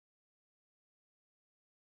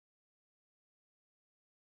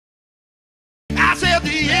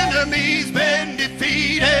the enemy's been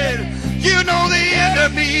defeated. You know the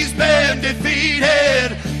enemy's been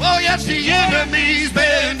defeated. Oh, yes, the enemy's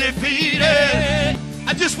been defeated.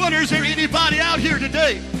 I just wonder, is there anybody out here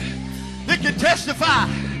today that can testify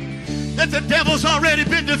that the devil's already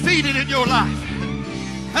been defeated in your life?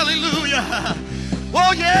 Hallelujah.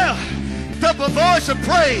 Oh, yeah. Lift up a voice of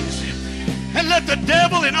praise and let the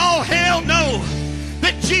devil and all hell know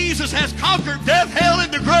that Jesus has conquered death, hell,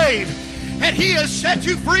 and the grave. And he has set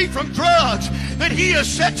you free from drugs. That he has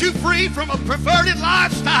set you free from a perverted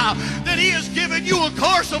lifestyle. That he has given you a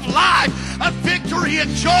course of life, of victory and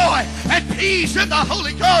joy and peace in the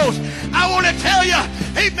Holy Ghost. I want to tell you,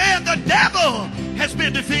 amen, the devil has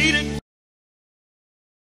been defeated.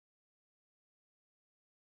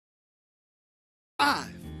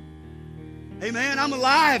 Amen. I'm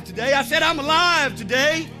alive today. I said I'm alive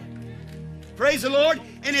today. Praise the Lord.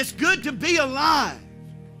 And it's good to be alive.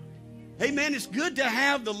 Amen. It's good to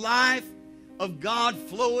have the life of God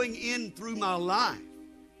flowing in through my life.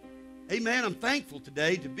 Amen. I'm thankful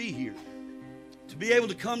today to be here, to be able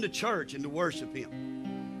to come to church and to worship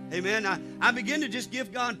Him. Amen. I begin to just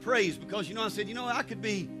give God praise because, I said, I could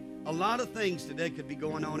be, a lot of things today could be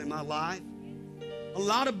going on in my life. A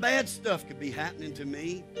lot of bad stuff could be happening to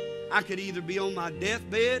me. I could either be on my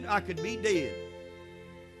deathbed, I could be dead.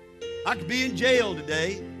 I could be in jail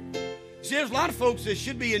today. See, there's a lot of folks that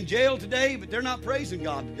should be in jail today, but they're not praising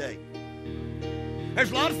God today.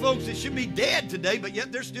 There's a lot of folks that should be dead today, but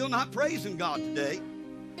yet they're still not praising God today.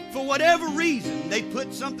 For whatever reason, they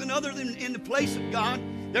put something other than in the place of God.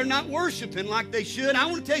 They're not worshiping like they should. I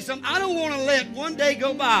want to tell you something. I don't want to let one day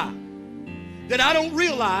go by that I don't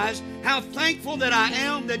realize how thankful that I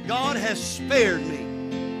am that God has spared me.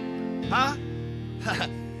 Huh?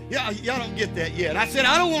 Yeah, y'all don't get that yet. I said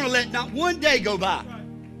I don't want to let not one day go by.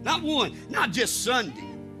 Not one. Not just Sunday.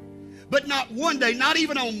 But not one day, not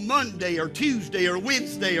even on Monday or Tuesday or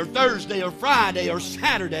Wednesday or Thursday or Friday or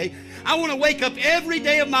Saturday. I want to wake up every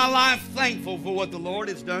day of my life thankful for what the Lord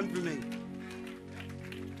has done for me.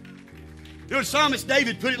 The psalmist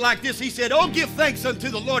David put it like this. He said, "Oh, give thanks unto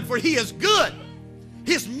the Lord, for He is good.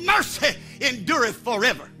 His mercy endureth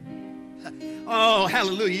forever." Oh,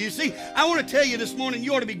 hallelujah. You see, I want to tell you this morning,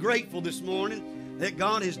 you ought to be grateful this morning that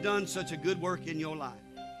God has done such a good work in your life.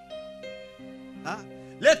 Huh?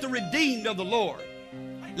 Let the redeemed of the Lord,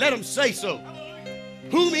 let them say so.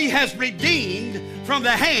 Whom He has redeemed from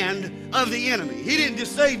the hand of the enemy. He didn't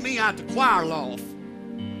just save me out the choir loft.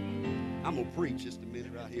 I'm going to preach just a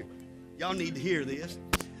minute right here. Y'all need to hear this.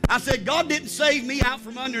 I said, God didn't save me out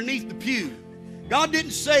from underneath the pew. God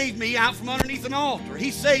didn't save me out from underneath an altar.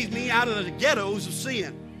 He saved me out of the ghettos of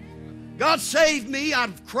sin. God saved me out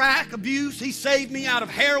of crack abuse. He saved me out of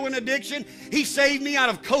heroin addiction. He saved me out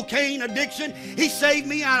of cocaine addiction. He saved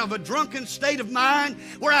me out of a drunken state of mind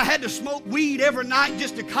where I had to smoke weed every night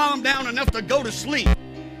just to calm down enough to go to sleep.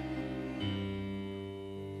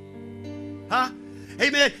 Huh?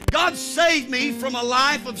 Amen. God saved me from a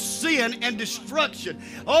life of sin and destruction.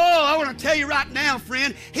 Oh, I want to tell you right now,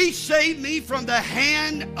 friend, He saved me from the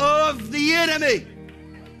hand of the enemy.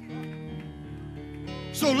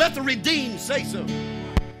 So let the redeemed say so.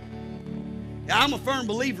 Now, I'm a firm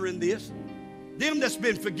believer in this. Them that's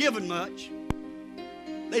been forgiven much,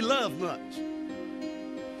 they love much.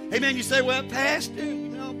 Amen. You say, well, Pastor,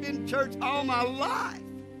 I've been in church all my life.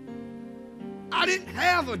 I didn't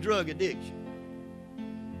have a drug addiction.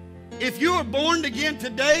 If you were born again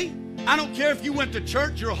today, I don't care if you went to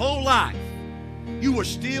church your whole life, you were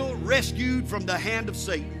still rescued from the hand of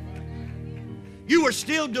Satan. You were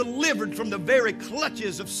still delivered from the very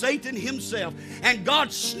clutches of Satan himself. And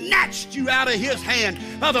God snatched you out of His hand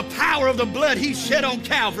by the power of the blood He shed on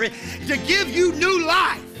Calvary to give you new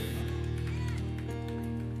life.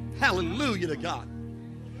 Hallelujah to God.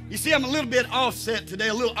 You see, I'm a little bit offset today,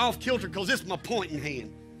 a little off kilter because this is my pointing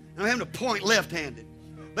hand. And I'm having to point left-handed.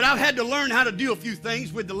 But I've had to learn how to do a few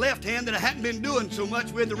things with the left hand that I hadn't been doing so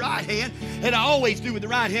much with the right hand, and I always do with the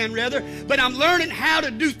right hand, rather. But I'm learning how to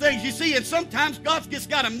do things, you see, and sometimes God's just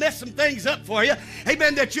got to mess some things up for you.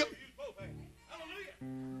 Amen, that you...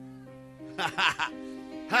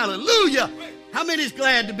 Hallelujah. How many is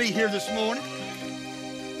glad to be here this morning?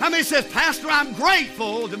 How many says, Pastor, I'm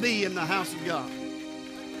grateful to be in the house of God?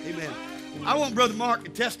 Amen. I want Brother Mark to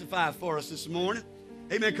testify for us this morning.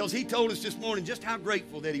 Amen, because he told us this morning just how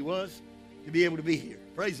grateful that he was to be able to be here.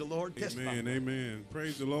 Praise the Lord. Testify. Amen, amen.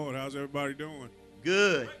 Praise the Lord. How's everybody doing?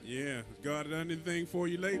 Good. Yeah. Has God done anything for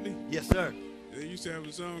you lately? Yes, sir. They used to have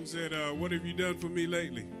a song that said, what have you done for me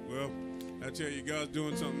lately? Well, I tell you, God's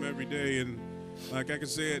doing something every day. And like I can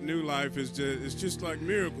say at New Life, it's just like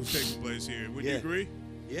miracles taking place here. Would you agree?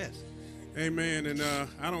 Yes. Amen. And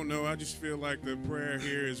I don't know. I just feel like the prayer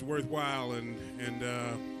here is worthwhile, and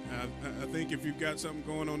I think if you've got something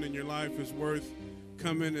going on in your life, it's worth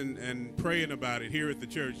coming and praying about it here at the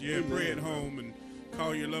church. Yeah, pray at home and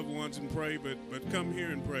call your loved ones and pray, but come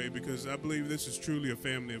here and pray, because I believe this is truly a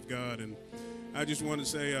family of God. And I just want to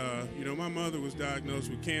say, you know, my mother was diagnosed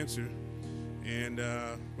with cancer, and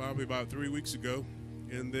probably about 3 weeks ago,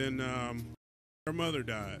 and then her mother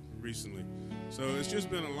died recently. So it's just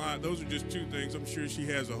been a lot. Those are just two things. I'm sure she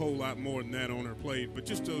has a whole lot more than that on her plate, but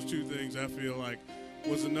just those two things I feel like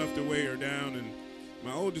was enough to weigh her down. And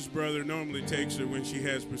my oldest brother normally takes her when she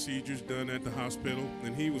has procedures done at the hospital,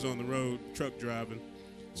 and he was on the road truck driving.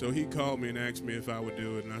 So he called me and asked me if I would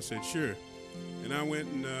do it, and I said sure. And I went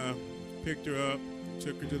and picked her up,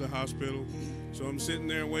 took her to the hospital. So I'm sitting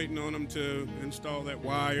there waiting on them to install that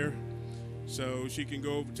wire so she can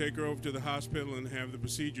go over, take her over to the hospital and have the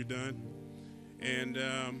procedure done. And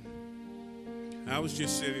I was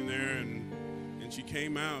just sitting there, and she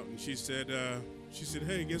came out, and she said,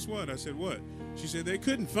 hey, guess what? I said, what? She said, they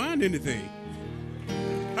couldn't find anything.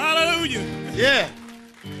 Hallelujah. Yeah.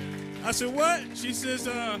 I said, what? She says,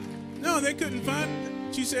 no, they couldn't find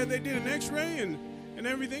it. She said they did an x-ray and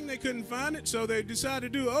everything. They couldn't find it, so they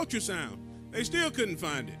decided to do an ultrasound. They still couldn't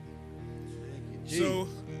find it. So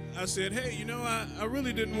I said, hey, you know, I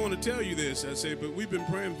really didn't want to tell you this. I said, but we've been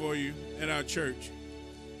praying for you at our church.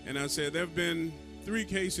 And I said, there have been 3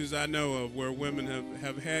 cases I know of where women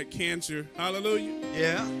have had cancer, hallelujah,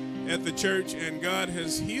 Yeah. at the church, and God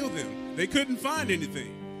has healed them. They couldn't find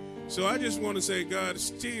anything. So I just want to say God is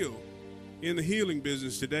still in the healing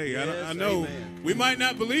business today. Yes, I know amen. we might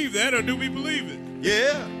not believe that, or do we believe it?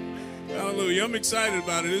 Yeah. Hallelujah. I'm excited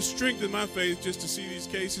about it. It's strengthened my faith just to see these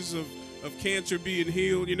cases of cancer being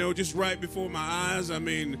healed, you know, just right before my eyes. I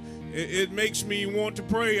mean, it makes me want to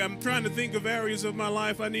pray. I'm trying to think of areas of my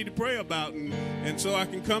life I need to pray about, and so I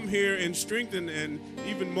can come here and strengthen and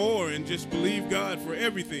even more and just believe God for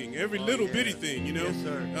everything, every little bitty thing, you know, Yes,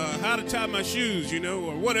 sir. how to tie my shoes, you know,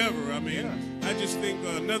 or whatever. I mean, I just think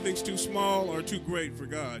nothing's too small or too great for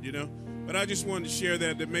God, you know. But I just wanted to share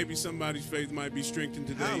that maybe somebody's faith might be strengthened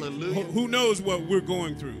today. Hallelujah. Who knows what we're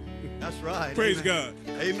going through? That's right. Praise Amen.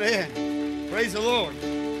 God. Amen. Praise the Lord.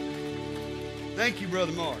 Thank you,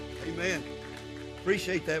 Brother Mark. Amen.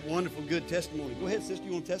 Appreciate that wonderful, good testimony. Go ahead, sister.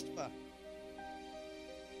 You want to testify?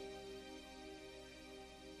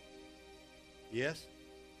 Yes?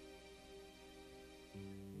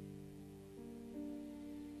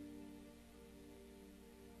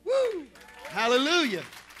 Woo! Hallelujah.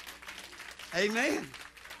 Amen.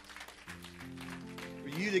 For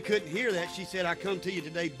you that couldn't hear that, she said, I come to you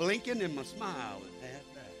today blinking and my smile at that.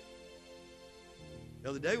 The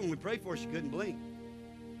other day when we prayed for her, she couldn't blink.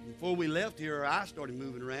 Before we left here, her eyes started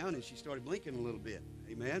moving around and she started blinking a little bit.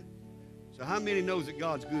 Amen. So how many knows that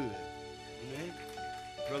God's good? Amen.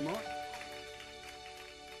 Brother Mark?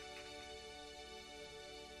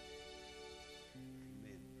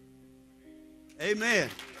 Amen. Amen.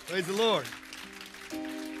 Praise the Lord.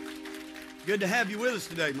 Good to have you with us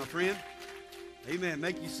today, my friend. Amen.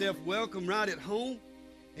 Make yourself welcome right at home.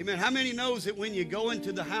 Amen. How many knows that when you go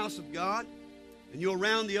into the house of God and you're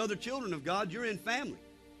around the other children of God, you're in family?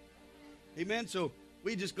 Amen. So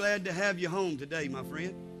we're just glad to have you home today, my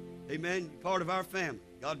friend. Amen. You're part of our family.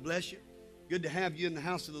 God bless you. Good to have you in the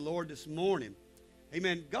house of the Lord this morning.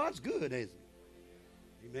 Amen. God's good, isn't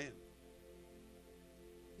he? Amen.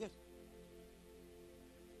 Yes.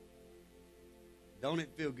 Don't it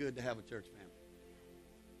feel good to have a church family?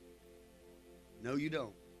 No, you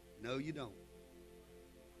don't. No, you don't.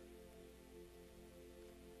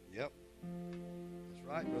 Yep. That's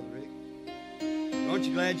right, Brother Rick. Aren't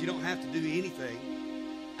you glad you don't have to do anything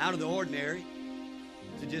out of the ordinary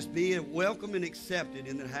to just be welcome and accepted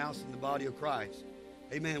in the house and the body of Christ?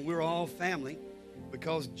 Amen. We're all family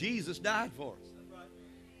because Jesus died for us.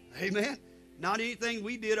 Amen. Not anything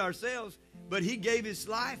we did ourselves, but he gave his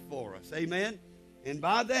life for us. Amen. And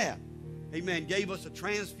by that, amen, gave us a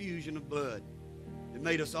transfusion of blood that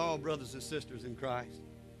made us all brothers and sisters in Christ.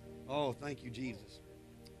 Oh, thank you, Jesus.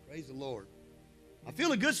 Praise the Lord. I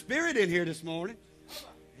feel a good spirit in here this morning.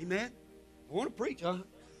 Amen. I want to preach, huh?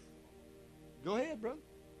 Go ahead, brother.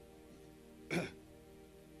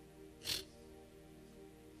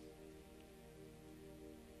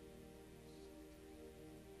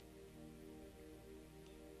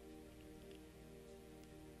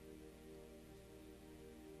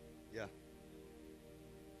 Yeah.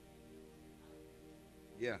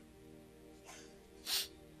 Yeah. That's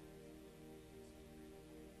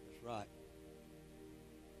right.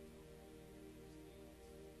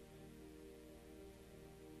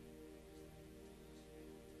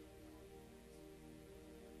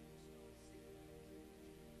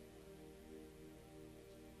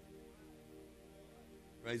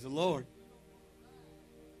 Praise the Lord.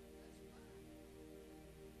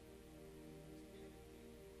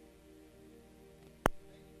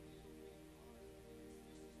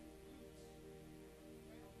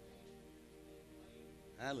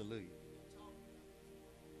 Hallelujah.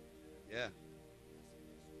 Yeah.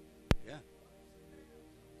 Yeah.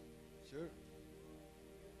 Sure.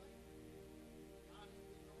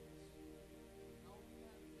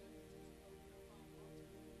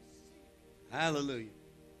 Hallelujah.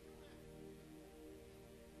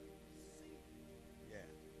 Yeah.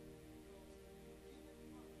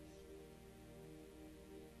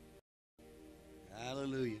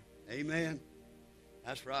 Hallelujah. Amen.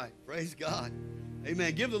 That's right. Praise God.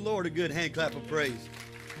 Amen. Give the Lord a good hand clap of praise.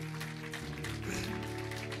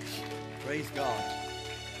 Praise God.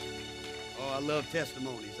 Oh, I love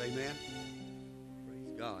testimonies. Amen.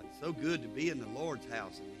 Praise God. It's so good to be in the Lord's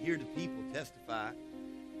house and to hear the people testify.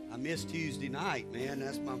 I miss Tuesday night, man.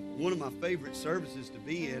 That's one of my favorite services to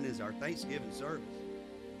be in is our Thanksgiving service.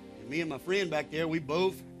 And me and my friend back there, we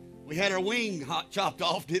had our wing chopped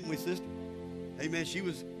off, didn't we, sister? Amen. She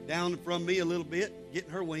was down from me a little bit, getting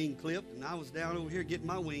her wing clipped, and I was down over here getting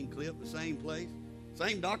my wing clipped, the same place.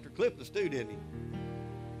 Same doctor clipped us too, didn't he?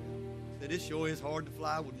 Said it sure is hard to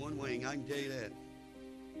fly with one wing, I can tell you that.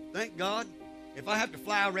 Thank God, if I have to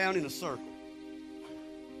fly around in a circle,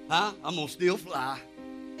 I'm going to still fly.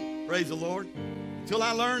 Praise the Lord. Until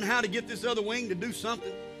I learn how to get this other wing to do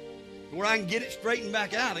something where I can get it straightened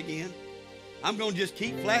back out again, I'm going to just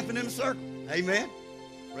keep flapping in a circle. Amen.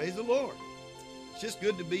 Praise the Lord. It's just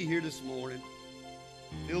good to be here this morning.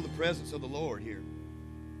 Feel the presence of the Lord here.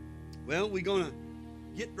 Well, we're going to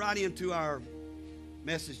get right into our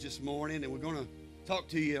message this morning, and we're going to talk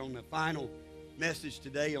to you on the final message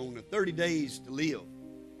today on the 30 Days to Live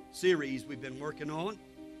series we've been working on.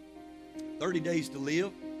 30 Days to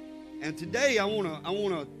Live. And today I want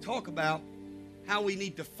to talk about how we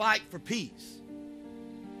need to fight for peace.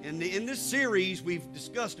 And in this series, we've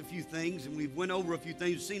discussed a few things, and we've went over a few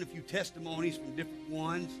things. We've seen a few testimonies from different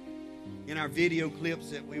ones in our video clips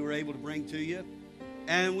that we were able to bring to you.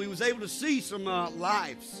 And we was able to see some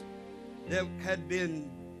lives that had been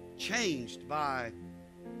changed by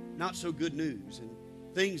not so good news and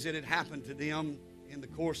things that had happened to them in the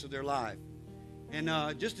course of their life. And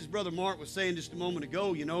just as Brother Mark was saying just a moment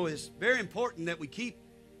ago, you know, it's very important that we keep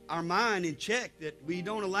our mind in check, that we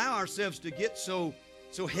don't allow ourselves to get so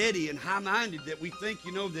heady and high-minded that we think,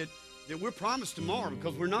 you know, that we're promised tomorrow,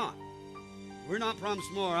 because we're not. We're not promised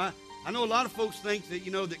tomorrow. I know a lot of folks think that,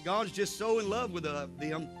 you know, that God's just so in love with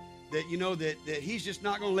them that, you know, that he's just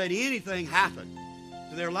not going to let anything happen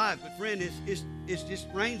to their life. But friend, it's just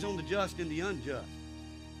rains on the just and the unjust.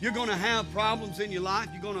 You're going to have problems in your life.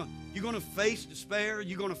 You're going to face despair.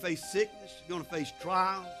 You're going to face sickness. You're going to face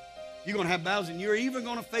trials. You're going to have battles, and you're even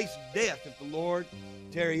going to face death if the Lord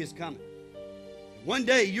tarry is coming. One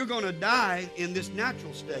day you're going to die in this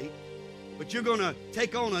natural state, but you're going to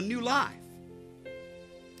take on a new life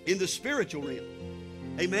in the spiritual realm.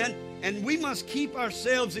 Amen? And we must keep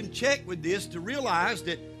ourselves in check with this to realize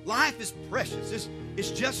that life is precious.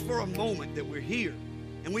 It's just for a moment that we're here.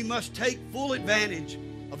 And we must take full advantage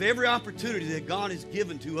of every opportunity that God has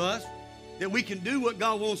given to us, that we can do what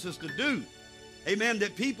God wants us to do. Amen?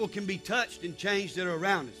 That people can be touched and changed that are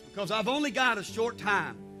around us. Because I've only got a short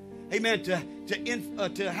time, amen,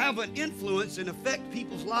 to have an influence and affect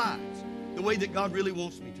people's lives the way that God really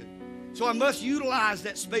wants me to. So I must utilize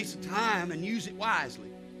that space of time and use it wisely.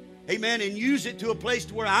 Amen, and use it to a place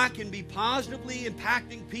to where I can be positively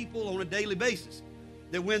impacting people on a daily basis.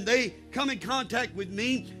 That when they come in contact with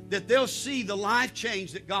me, that they'll see the life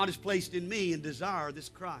change that God has placed in me and desire this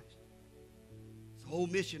Christ. The whole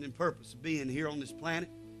mission and purpose of being here on this planet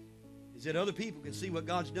is that other people can see what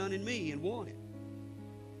God's done in me and want it.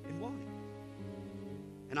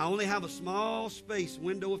 And I only have a small space,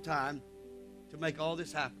 window of time to make all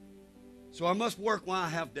this happen. So I must work while I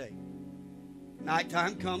have day.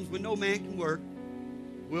 Nighttime comes when no man can work.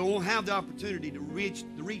 We won't have the opportunity to reach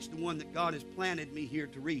the one that God has planted me here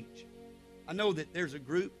to reach. I know that there's a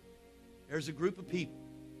group of people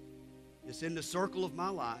that's in the circle of my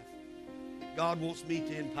life that God wants me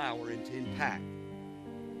to empower and to impact.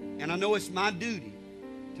 And I know it's my duty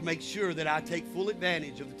to make sure that I take full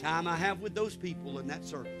advantage of the time I have with those people in that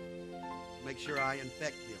circle. Make sure I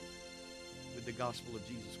infect them with the gospel of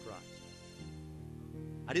Jesus Christ.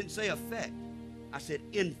 I didn't say affect. I said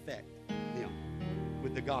infect them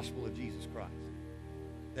with the gospel of Jesus Christ.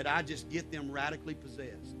 That I just get them radically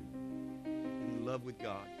possessed in love with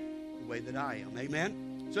God the way that I am.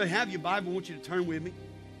 Amen? So have your Bible. I want you to turn with me.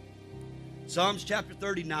 Psalms chapter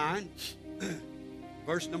 39,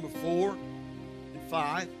 verse number 4 and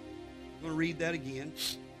 5. I'm going to read that again.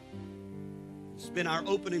 It's been our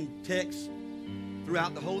opening text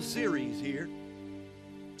throughout the whole series here.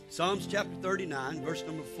 Psalms chapter 39, verse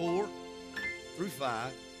number 4 through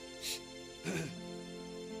 5.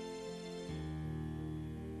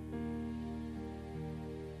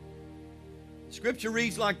 Scripture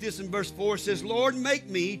reads like this in verse 4. It says, Lord, make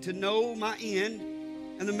me to know my end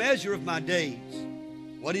and the measure of my days,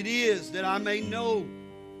 what it is that I may know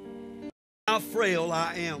how frail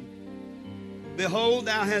I am. Behold,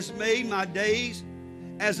 thou hast made my days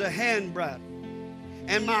as a handbreadth,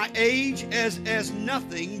 and my age as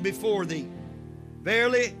nothing before thee.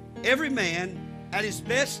 Verily, every man at his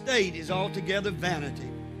best state is altogether vanity.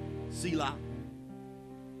 Selah.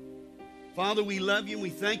 Father, we love you and we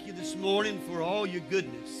thank you this morning for all your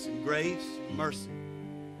goodness and grace and mercy.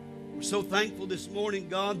 We're so thankful this morning,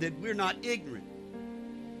 God, that we're not ignorant.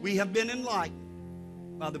 We have been enlightened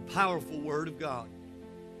by the powerful Word of God.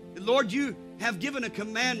 And Lord, you have given a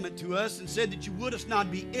commandment to us and said that you would us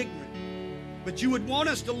not be ignorant, but you would want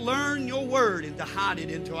us to learn your Word and to hide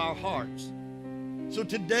it into our hearts. So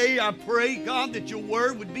today I pray, God, that your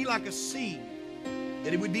Word would be like a seed,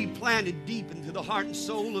 that it would be planted deep into the heart and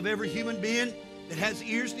soul of every human being that has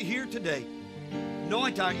ears to hear today.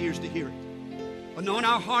 Anoint our ears to hear it. Anoint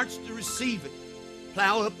our hearts to receive it.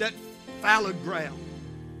 Plow up that fallow ground.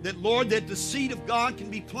 That, Lord, that the seed of God can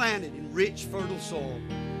be planted in rich, fertile soil.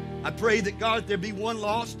 I pray that, God, if there be one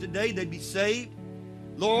lost today, they'd be saved.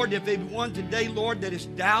 Lord, if there be one today, Lord, that is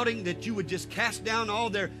doubting, that you would just cast down all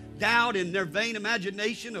their doubt and their vain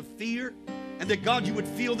imagination of fear. And that, God, you would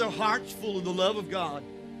fill their hearts full of the love of God.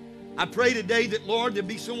 I pray today that, Lord, there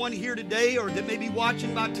be someone here today or that may be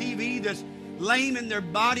watching by TV that's lame in their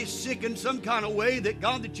body, sick in some kind of way, that,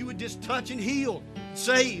 God, that you would just touch and heal,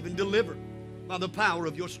 save and deliver by the power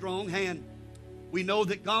of your strong hand. We know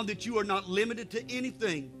that, God, that you are not limited to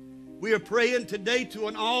anything. We are praying today to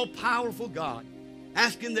an all-powerful God,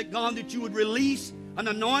 asking that, God, that you would release an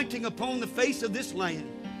anointing upon the face of this land,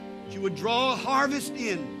 that you would draw a harvest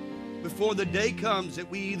in before the day comes that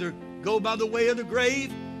we either go by the way of the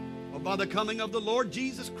grave or by the coming of the Lord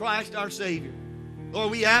Jesus Christ, our Savior. Lord,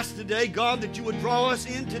 we ask today, God, that you would draw us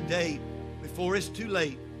in today before it's too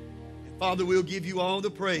late. And Father, we'll give you all the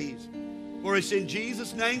praise. For it's in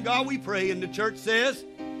Jesus' name, God, we pray. And the church says,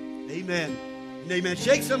 amen and amen.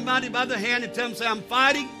 Shake somebody by the hand and tell them, say, I'm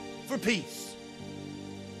fighting for peace.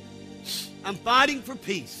 I'm fighting for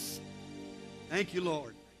peace. Thank you,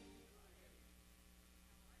 Lord.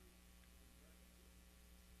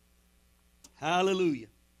 Hallelujah.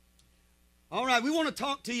 All right, we want to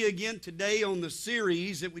talk to you again today on the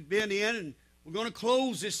series that we've been in, and we're going to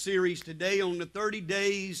close this series today on the 30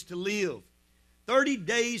 days to live. 30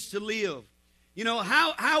 days to live. You know,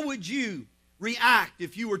 how would you react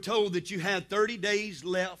if you were told that you had 30 days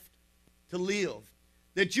left to live?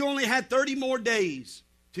 That you only had 30 more days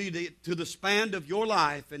to the span of your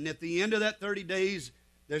life, and at the end of that 30 days,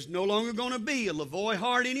 there's no longer going to be a Lavoy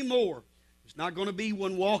Hart anymore. There's not going to be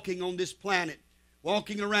one walking on this planet,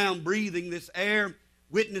 walking around, breathing this air,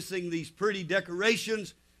 witnessing these pretty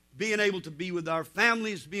decorations, being able to be with our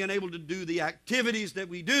families, being able to do the activities that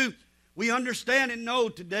we do. We understand and know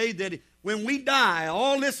today that when we die,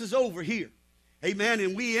 all this is over here. Amen.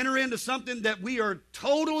 And we enter into something that we are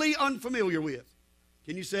totally unfamiliar with.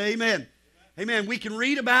 Can you say amen? Amen. We can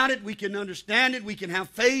read about it, we can understand it, we can have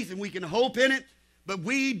faith, and we can hope in it, but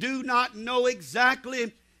we do not know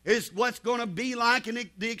exactly what's going to be like in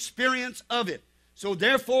the experience of it. So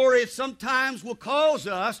therefore, it sometimes will cause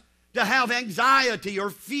us to have anxiety or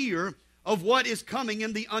fear of what is coming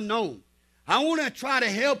in the unknown. I want to try to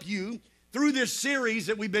help you through this series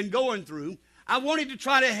that we've been going through. I wanted to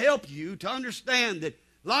try to help you to understand that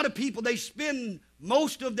a lot of people, they spend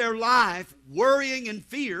most of their life worrying and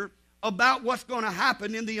fear about what's going to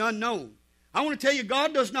happen in the unknown. I want to tell you,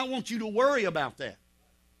 God does not want you to worry about that.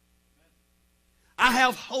 I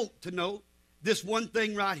have hope to know this one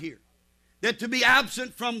thing right here, that to be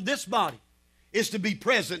absent from this body is to be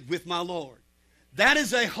present with my Lord. That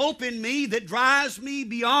is a hope in me that drives me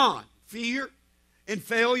beyond fear and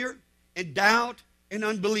failure and doubt and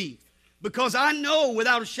unbelief. Because I know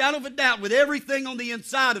without a shadow of a doubt, with everything on the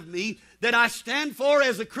inside of me that I stand for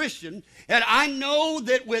as a Christian, and I know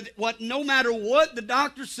that no matter what the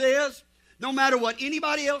doctor says, no matter what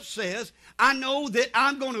anybody else says, I know that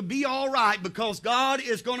I'm going to be all right because God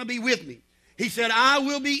is going to be with me. He said, I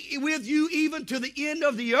will be with you even to the end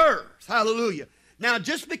of the earth. Hallelujah. Now,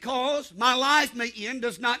 just because my life may end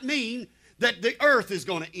does not mean that the earth is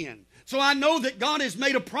going to end. So I know that God has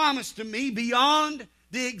made a promise to me beyond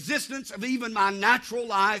the existence of even my natural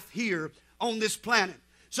life here on this planet.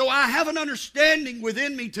 So I have an understanding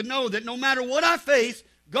within me to know that no matter what I face,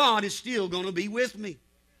 God is still going to be with me.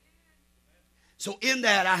 So in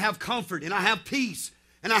that I have comfort and I have peace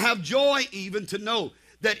and I have joy even to know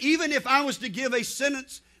that even if I was to give a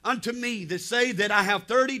sentence unto me to say that I have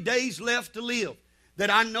 30 days left to live, that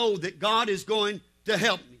I know that God is going to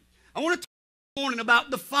help me. I want to talk this morning about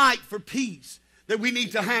the fight for peace that we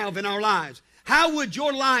need to have in our lives. How would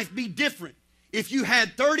your life be different if you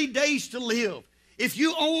had 30 days to live? If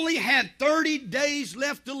you only had 30 days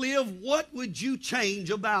left to live, what would you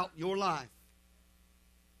change about your life?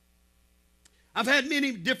 I've had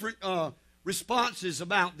many different responses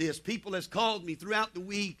about this. People has called me throughout the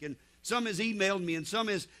week, and some has emailed me, and some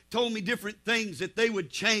has told me different things that they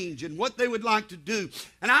would change and what they would like to do.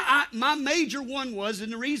 And my major one was,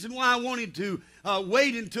 and the reason why I wanted to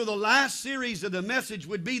wait until the last series of the message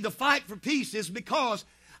would be the fight for peace, is because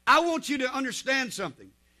I want you to understand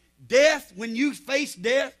something. Death, when you face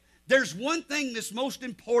death, there's one thing that's most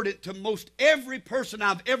important to most every person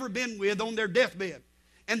I've ever been with on their deathbed.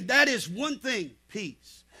 And that is one thing,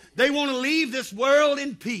 peace. They want to leave this world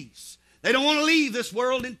in peace. They don't want to leave this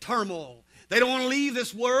world in turmoil. They don't want to leave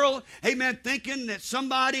this world, amen, thinking that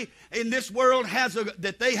somebody in this world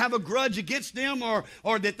that they have a grudge against them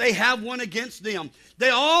or that they have one against them.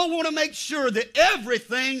 They all want to make sure that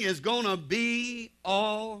everything is going to be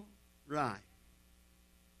all right.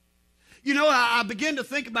 You know, I began to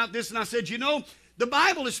think about this and I said, you know, the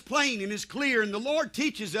Bible is plain and is clear, and the Lord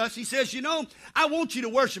teaches us. He says, you know, I want you to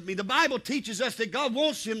worship me. The Bible teaches us that God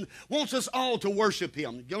wants us all to worship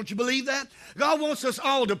Him. Don't you believe that? God wants us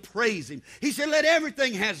all to praise Him. He said, let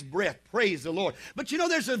everything has breath. Praise the Lord. But you know,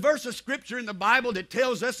 there's a verse of Scripture in the Bible that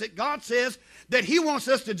tells us that God says that He wants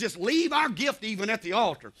us to just leave our gift even at the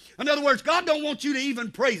altar. In other words, God don't want you to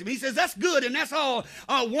even praise Him. He says, that's good and that's all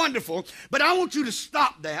wonderful, but I want you to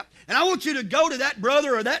stop that, and I want you to go to that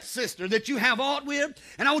brother or that sister that you have aught with,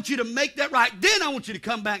 and I want you to make that right. Then I want you to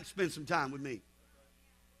come back and spend some time with me.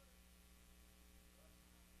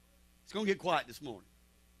 It's going to get quiet this morning.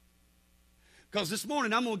 Because this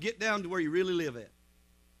morning I'm going to get down to where you really live at.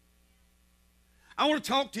 I want to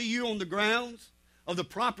talk to you on the grounds of the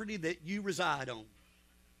property that you reside on.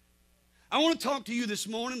 I want to talk to you this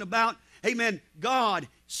morning about, amen, God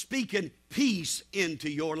speaking peace into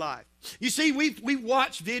your life. You see, we've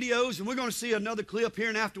watched videos, and we're going to see another clip here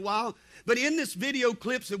in after a while. But in this video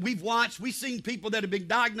clips that we've watched, we've seen people that have been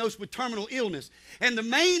diagnosed with terminal illness. And the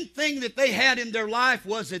main thing that they had in their life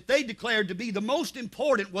was that they declared to be the most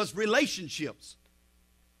important was relationships.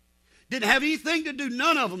 Didn't have anything to do.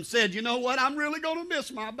 None of them said, you know what, I'm really going to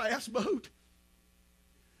miss my bass boat.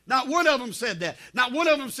 Not one of them said that. Not one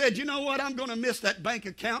of them said, you know what, I'm going to miss that bank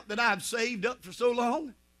account that I've saved up for so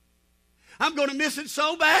long. I'm going to miss it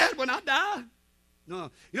so bad when I die. No.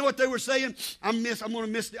 You know what they were saying? I'm going to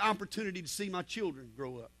miss the opportunity to see my children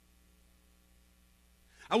grow up.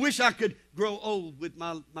 I wish I could grow old with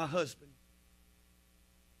my husband.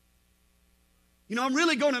 You know, I'm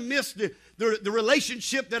really going to miss the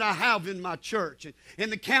relationship that I have in my church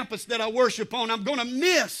and the campus that I worship on. I'm going to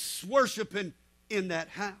miss worshiping in that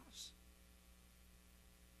house.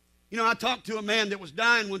 You know, I talked to a man that was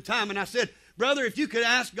dying one time, and I said, brother, if you could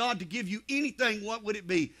ask God to give you anything, what would it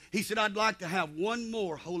be? He said, I'd like to have one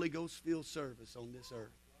more Holy Ghost-filled service on this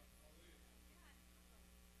earth.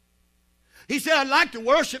 He said, I'd like to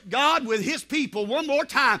worship God with His people one more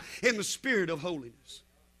time in the spirit of holiness.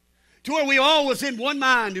 To where we all was in one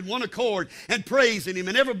mind and one accord and praising Him,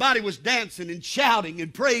 and everybody was dancing and shouting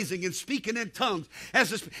and praising and speaking in tongues.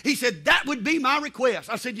 He said, that would be my request.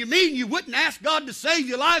 I said, you mean you wouldn't ask God to save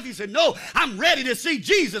your life? He said, no, I'm ready to see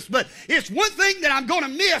Jesus, but it's one thing that I'm going to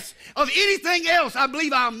miss of anything else. I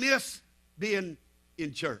believe I'll miss being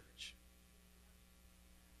in church.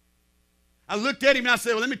 I looked at him and I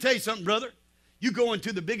said, well, let me tell you something, brother. You go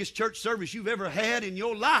into the biggest church service you've ever had in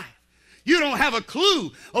your life. You don't have a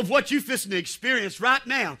clue of what you're fixing to experience right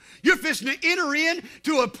now. You're fixing to enter in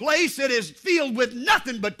to a place that is filled with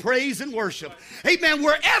nothing but praise and worship. Amen.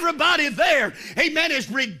 Where everybody there, amen,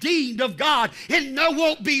 is redeemed of God. And there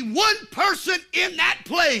won't be one person in that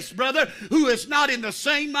place, brother, who is not in the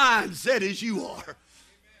same mindset as you are.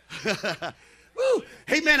 Woo.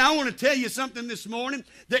 Amen. I want to tell you something this morning,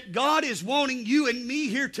 that God is wanting you and me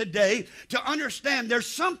here today to understand there's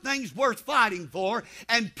some things worth fighting for,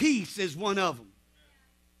 and peace is one of them.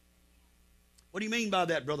 What do you mean by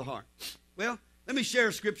that, Brother Hart? Well, let me share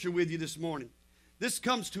a scripture with you this morning. This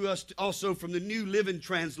comes to us also from the New Living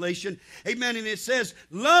Translation. Amen. And it says,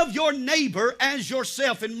 love your neighbor as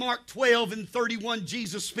yourself in Mark 12 and 31,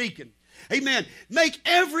 Jesus speaking. Amen. Make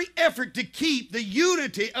every effort to keep the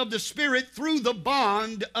unity of the Spirit through the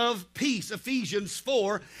bond of peace. Ephesians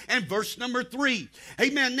 4 and verse number 3.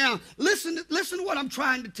 Amen. Now, listen to what I'm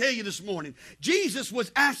trying to tell you this morning. Jesus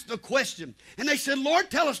was asked a question, and they said, Lord,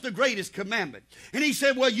 tell us the greatest commandment. And he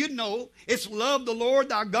said, well, you know, it's love the Lord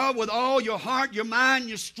thy God with all your heart, your mind,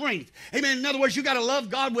 your strength. Amen. In other words, you got to love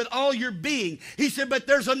God with all your being. He said, but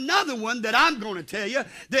there's another one that I'm going to tell you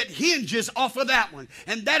that hinges off of that one,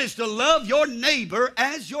 and that is to love your neighbor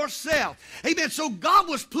as yourself. Amen. So God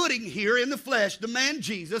was putting here in the flesh, the man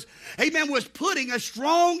Jesus, amen, was putting a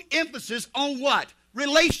strong emphasis on what?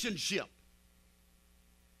 Relationship.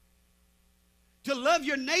 To love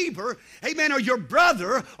your neighbor, amen, or your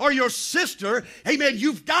brother or your sister, amen,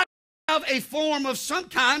 you've got to have a form of some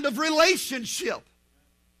kind of relationship.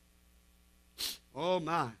 Oh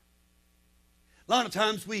my. A lot of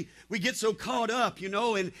times we get so caught up, you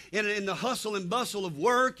know, in the hustle and bustle of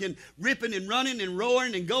work and ripping and running and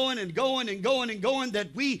roaring and going and going and going and going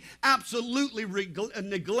that we absolutely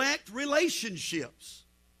neglect relationships.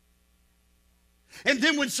 And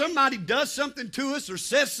then when somebody does something to us or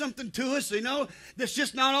says something to us, you know, that's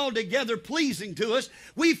just not altogether pleasing to us,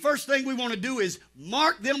 first thing we want to do is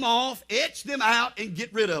mark them off, etch them out, and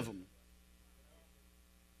get rid of them.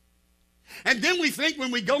 And then we think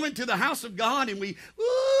when we go into the house of God and we,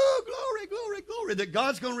 glory, glory, glory, that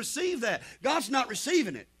God's going to receive that. God's not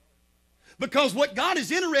receiving it. Because what God is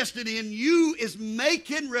interested in you is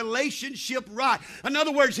making relationship right. In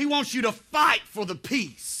other words, He wants you to fight for the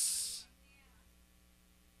peace.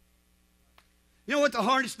 You know what the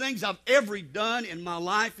hardest things I've ever done in my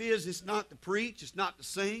life is? It's not to preach, it's not to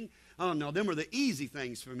sing. Oh, no, them are the easy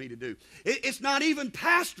things for me to do. It's not even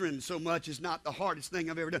pastoring so much is not the hardest thing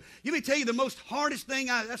I've ever done. Let me tell you the most hardest thing,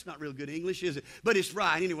 that's not real good English, is it? But it's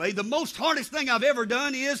right anyway. The most hardest thing I've ever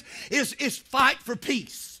done is fight for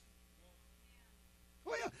peace.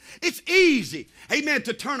 Oh, yeah. It's easy, amen,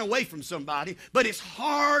 to turn away from somebody, but it's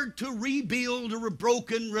hard to rebuild a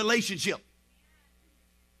broken relationship.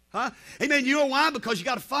 Huh? Amen. You know why? Because you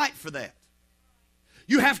got to fight for that.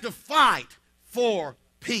 You have to fight for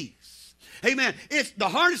peace. Amen.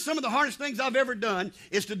 Some of the hardest things I've ever done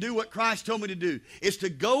is to do what Christ told me to do. Is to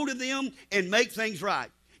go to them and make things right.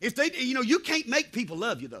 You can't make people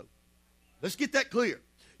love you though. Let's get that clear.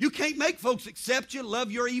 You can't make folks accept you,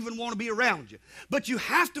 love you, or even want to be around you. But you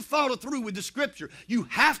have to follow through with the Scripture. You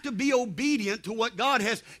have to be obedient to what God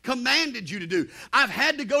has commanded you to do. I've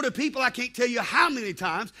had to go to people, I can't tell you how many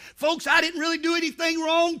times. Folks, I didn't really do anything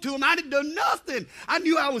wrong to them. I didn't do nothing. I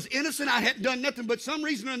knew I was innocent. I hadn't done nothing, but some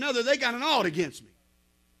reason or another, they got an ought against me.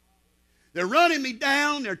 They're running me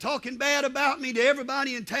down. They're talking bad about me to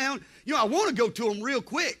everybody in town. You know, I want to go to them real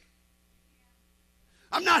quick.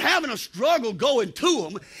 I'm not having a struggle going to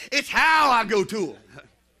them. It's how I go to them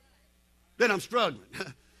that I'm struggling.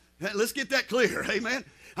 Let's get that clear, amen?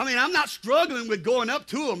 I mean, I'm not struggling with going up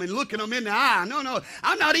to them and looking them in the eye. No.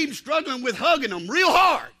 I'm not even struggling with hugging them real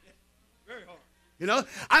hard. Very hard. You know,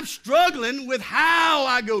 I'm struggling with how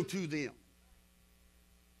I go to them.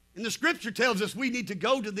 And the Scripture tells us we need to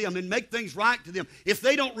go to them and make things right to them. If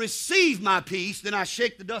they don't receive my peace, then I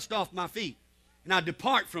shake the dust off my feet and I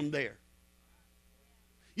depart from there.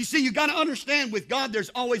 You see, you got to understand with God there's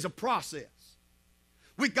always a process.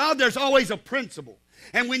 With God there's always a principle.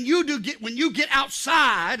 And when you get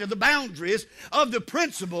outside of the boundaries of the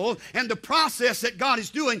principle and the process that God is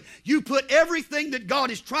doing, you put everything that God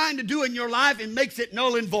is trying to do in your life and makes it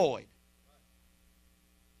null and void.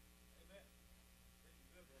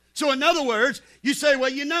 So in other words, you say, well,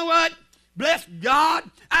 you know what? Bless God,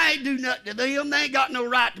 I ain't do nothing to them. They ain't got no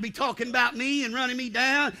right to be talking about me and running me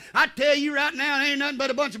down. I tell you right now, they ain't nothing but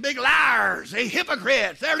a bunch of big liars. They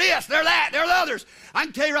hypocrites. They're this, they're that, they're the others. I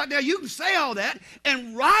can tell you right now, you can say all that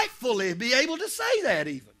and rightfully be able to say that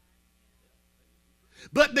even.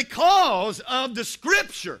 But because of the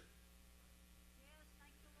Scripture,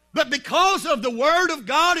 but because of the Word of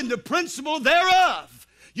God and the principle thereof,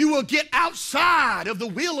 you will get outside of the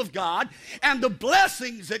will of God, and the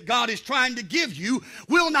blessings that God is trying to give you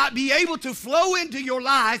will not be able to flow into your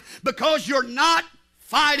life because you're not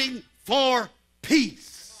fighting for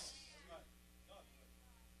peace.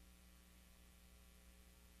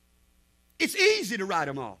 It's easy to write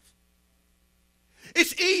them off.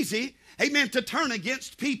 It's easy, amen, to turn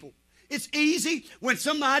against people. It's easy when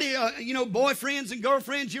somebody, boyfriends and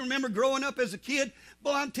girlfriends, you remember growing up as a kid.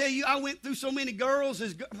 Boy, I'm telling you, I went through so many girls.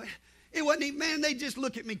 It wasn't even, man, they just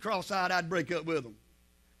look at me cross-eyed, I'd break up with them.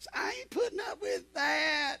 So I ain't putting up with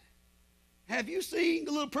that. Have you seen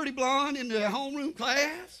the little pretty blonde in the homeroom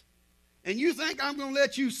class? And you think I'm going to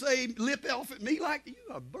let you say lip off at me like that?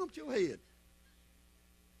 You have bumped your head.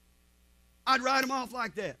 I'd write them off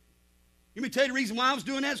like that. Let me tell you the reason why I was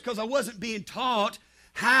doing that is because I wasn't being taught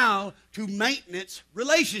how to maintenance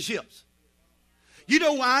relationships. You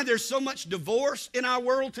know why there's so much divorce in our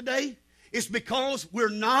world today? It's because we're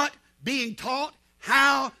not being taught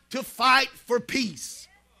how to fight for peace.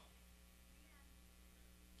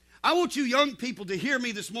 I want you young people to hear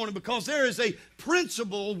me this morning, because there is a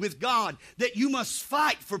principle with God that you must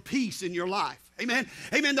fight for peace in your life. Amen.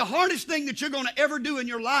 Amen. The hardest thing that you're going to ever do in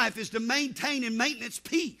your life is to maintain and maintenance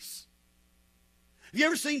peace. Have you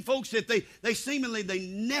ever seen folks that they seemingly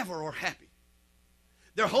never are happy?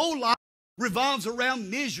 Their whole life revolves around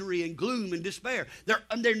misery and gloom and despair.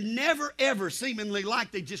 They're never ever seemingly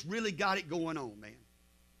like they just really got it going on, man.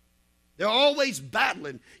 They're always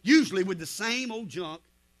battling, usually with the same old junk.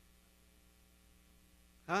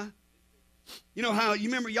 Huh? You know how,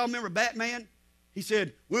 y'all remember Batman? He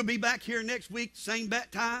said, we'll be back here next week, same bat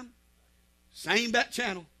time, same bat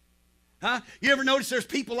channel. Huh? You ever notice there's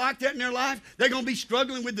people like that in their life? They're going to be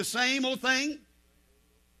struggling with the same old thing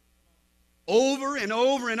over and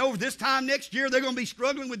over and over. This time next year, they're going to be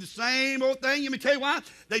struggling with the same old thing. Let me tell you why.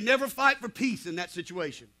 They never fight for peace in that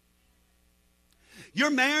situation.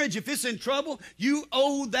 Your marriage, if it's in trouble, you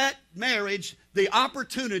owe that marriage the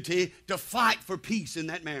opportunity to fight for peace in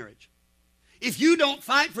that marriage. If you don't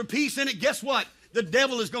fight for peace in it, guess what? The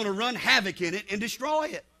devil is going to run havoc in it and destroy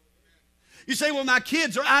it. You say, well, my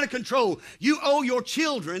kids are out of control. You owe your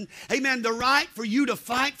children, amen, the right for you to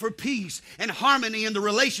fight for peace and harmony in the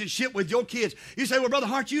relationship with your kids. You say, well, Brother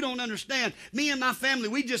Hart, you don't understand. Me and my family,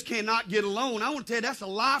 we just cannot get along. I want to tell you, that's a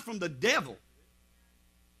lie from the devil.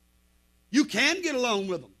 You can get along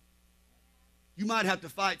with them. You might have to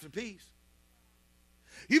fight for peace.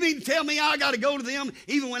 You mean to tell me I got to go to them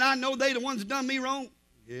even when I know they the ones that done me wrong?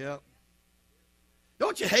 Yeah.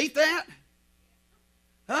 Don't you hate that?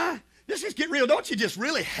 Huh? Let's just get real. Don't you just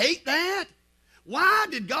really hate that? Why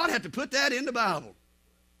did God have to put that in the Bible?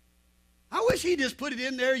 I wish he just put it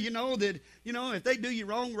in there, that, if they do you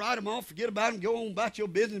wrong, write them off, forget about them, go on about your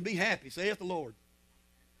business and be happy, saith the Lord.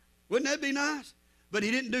 Wouldn't that be nice? But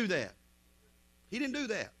he didn't do that. He didn't do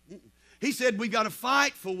that. He said we've got to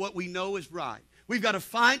fight for what we know is right. We've got to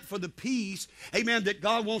fight for the peace, amen, that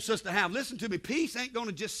God wants us to have. Listen to me. Peace ain't going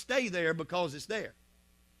to just stay there because it's there.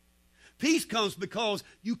 Peace comes because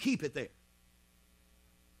you keep it there.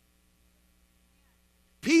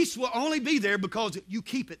 Peace will only be there because you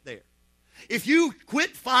keep it there. If you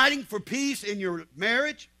quit fighting for peace in your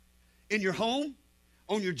marriage, in your home,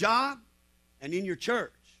 on your job, and in your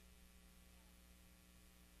church,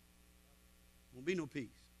 there won't be no peace.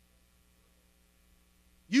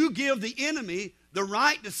 You give the enemy the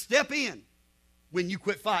right to step in when you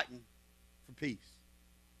quit fighting for peace.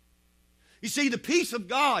 You see, the peace of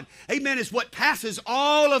God, amen, is what passes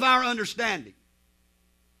all of our understanding.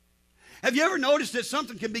 Have you ever noticed that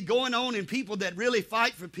something can be going on in people that really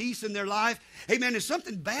fight for peace in their life? Amen, and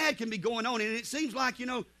something bad can be going on, and it seems like, they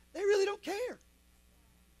really don't care.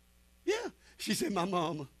 Yeah, she said, my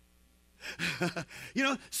mama.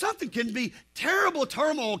 Something can be, terrible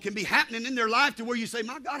turmoil can be happening in their life to where you say,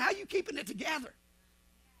 my God, how are you keeping it together?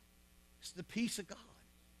 It's the peace of God.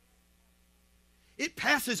 It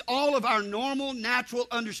passes all of our normal, natural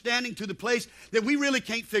understanding to the place that we really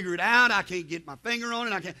can't figure it out. I can't get my finger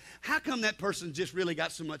on it. How come that person just really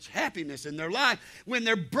got so much happiness in their life when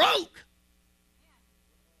they're broke?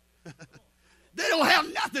 They don't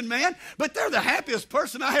have nothing, man, but they're the happiest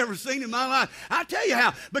person I ever seen in my life. I tell you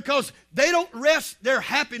how, because they don't rest their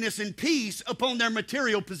happiness and peace upon their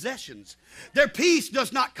material possessions. Their peace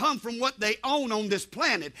does not come from what they own on this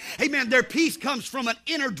planet. Amen. Their peace comes from an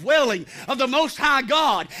inner dwelling of the Most High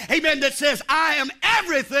God. Amen. That says, I am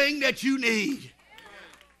everything that you need.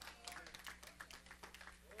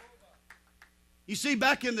 You see,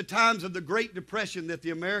 back in the times of the Great Depression that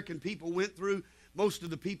the American people went through, most of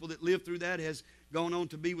the people that lived through that has gone on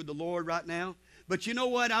to be with the Lord right now. But you know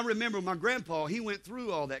what? I remember my grandpa, he went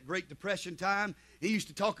through all that Great Depression time. He used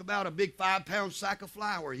to talk about a big 5-pound sack of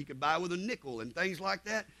flour he could buy with a nickel and things like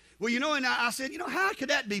that. Well, and I said, how could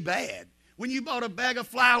that be bad? When you bought a bag of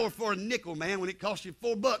flour for a nickel, man, when it cost you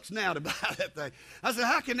 $4 now to buy that thing. I said,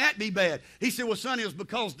 how can that be bad? He said, well, son, it was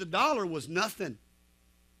because the dollar was nothing.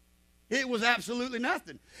 It was absolutely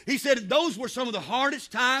nothing. He said, those were some of the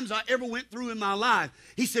hardest times I ever went through in my life.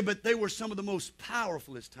 He said, but they were some of the most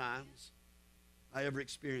powerfulest times I ever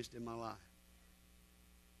experienced in my life.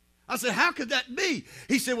 I said, how could that be?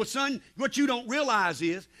 He said, well, son, what you don't realize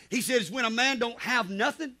is, he says, when a man don't have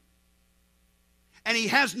nothing and he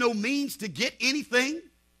has no means to get anything,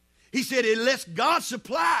 he said, unless God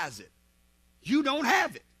supplies it, you don't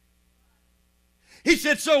have it. He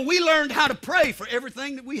said, so we learned how to pray for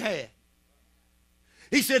everything that we had.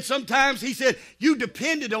 He said sometimes, he said, you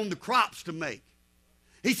depended on the crops to make.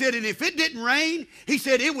 He said, and if it didn't rain, he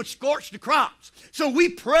said it would scorch the crops. So we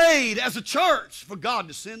prayed as a church for God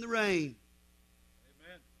to send the rain.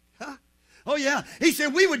 Amen. Huh? Oh, yeah. He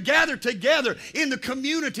said we would gather together in the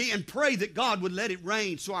community and pray that God would let it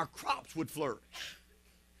rain so our crops would flourish.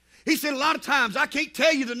 He said a lot of times, I can't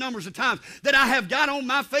tell you the numbers of times that I have got on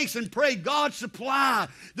my face and prayed, God supply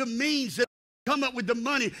the means that come up with the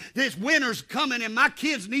money. This winter's coming and my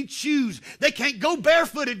kids need shoes. They can't go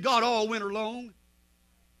barefooted, God, all winter long.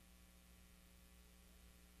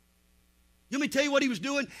 Let me tell you what he was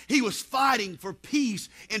doing. He was fighting for peace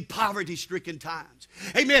in poverty-stricken times.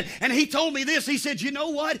 Amen. And he told me this. He said, you know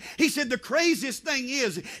what? He said, the craziest thing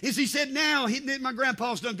is he said, now, my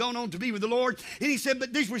grandpa's done gone on to be with the Lord. And he said,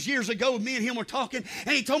 but this was years ago, me and him were talking.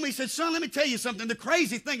 And he told me, he said, son, let me tell you something. The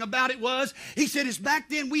crazy thing about it was, he said, is back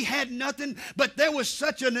then we had nothing, but there was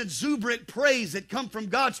such an exuberant praise that come from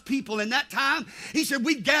God's people in that time. He said,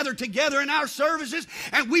 we'd gather together in our services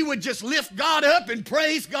and we would just lift God up and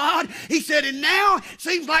praise God. He said, and now it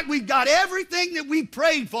seems like we've got everything that we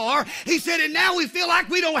prayed for. He said, and now we feel like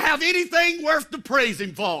we don't have anything worth to praise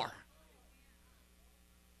him for.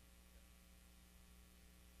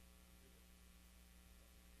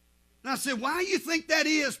 And I said, why do you think that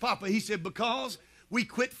is, Papa? He said, because we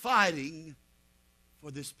quit fighting for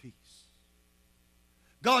this peace.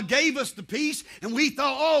 God gave us the peace, and we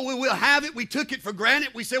thought, oh, well, we'll have it. We took it for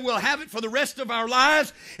granted. We said we'll have it for the rest of our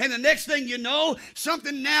lives. And the next thing you know,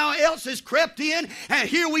 something now else has crept in, and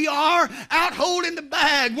here we are out holding the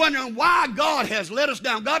bag, wondering why God has let us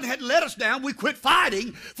down. God hadn't let us down. We quit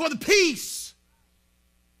fighting for the peace.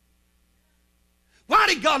 Why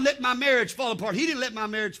did God let my marriage fall apart? He didn't let my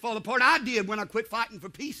marriage fall apart. I did when I quit fighting for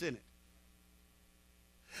peace in it.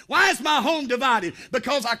 Why is my home divided?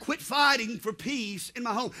 Because I quit fighting for peace in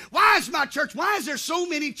my home. Why is my church, why is there so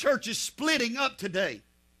many churches splitting up today?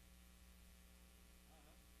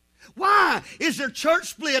 Why is there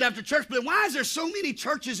church split after church split? Why is there so many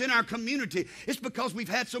churches in our community? It's because we've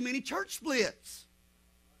had so many church splits.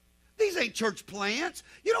 These ain't church plants.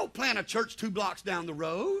 You don't plant a church 2 blocks down the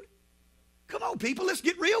road. Come on, people, let's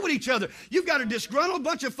get real with each other. You've got a disgruntled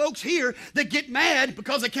bunch of folks here that get mad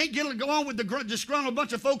because they can't get it to go on with the disgruntled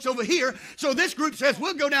bunch of folks over here. So this group says,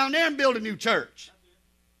 we'll go down there and build a new church.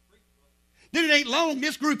 Then it ain't long,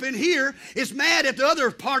 this group in here is mad at the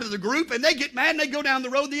other part of the group, and they get mad and they go down the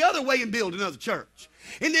road the other way and build another church.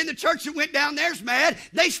 And then the church that went down there's mad.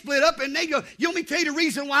 They split up and they go, you want me to tell you the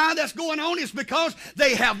reason why that's going on is because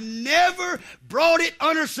they have never brought it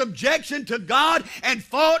under subjection to God and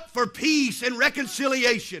fought for peace and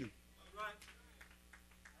reconciliation.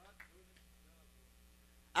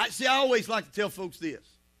 I always like to tell folks this.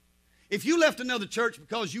 If you left another church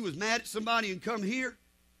because you was mad at somebody and come here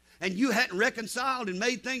and you hadn't reconciled and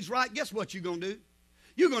made things right, guess what you're going to do?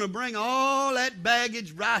 You're going to bring all that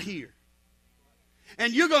baggage right here.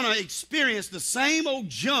 And you're going to experience the same old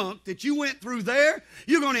junk that you went through there,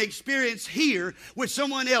 you're going to experience here with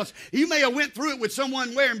someone else. You may have went through it with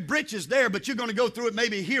someone wearing breeches there, but you're going to go through it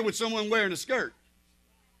maybe here with someone wearing a skirt.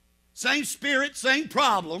 Same spirit, same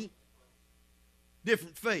problem,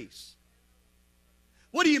 different face.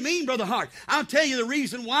 What do you mean, Brother Hart? I'll tell you the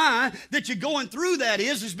reason why that you're going through that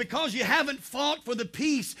is because you haven't fought for the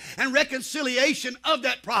peace and reconciliation of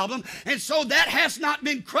that problem. And so that has not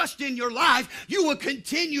been crushed in your life. You will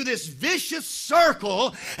continue this vicious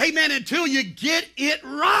circle, amen, until you get it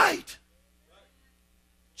right.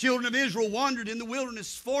 Children of Israel wandered in the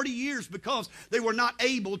wilderness 40 years because they were not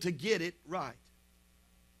able to get it right.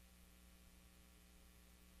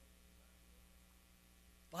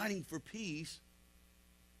 Fighting for peace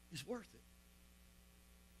is worth it.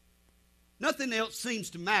 Nothing else seems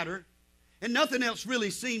to matter, and nothing else really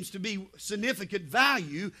seems to be significant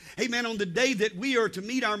value, amen, on the day that we are to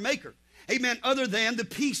meet our Maker, amen, other than the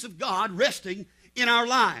peace of God resting in our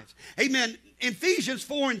lives. Amen. Ephesians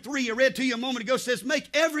 4:3, I read to you a moment ago, says, make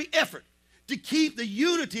every effort to keep the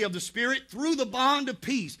unity of the Spirit through the bond of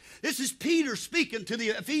peace. This is Peter speaking to the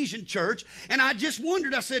Ephesian church, and I just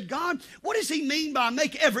wondered, I said, God, what does he mean by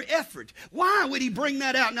make every effort? Why would he bring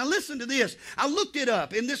that out? Now listen to this. I looked it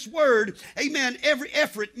up, and this word, amen, every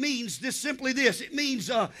effort means this, simply this. It means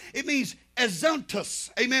azontos,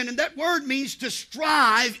 amen, and that word means to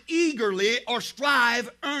strive eagerly or strive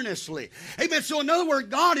earnestly, amen. So in other words,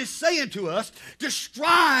 God is saying to us to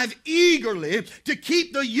strive eagerly to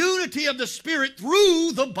keep the unity of the Spirit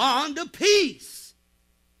through the bond of peace.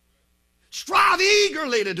 Strive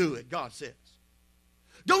eagerly to do it, God says.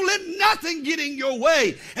 Don't let nothing get in your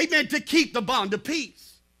way, amen, to keep the bond of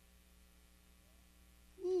peace.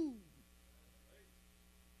 Ooh.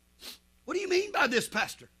 What do you mean mean by this,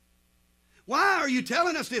 Pastor? Why are you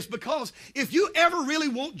telling us this? Because if you ever really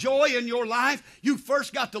want joy in your life, you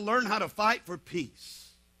first got to learn how to fight for peace.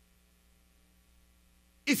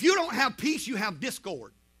 If you don't have peace, you have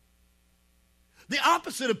discord. The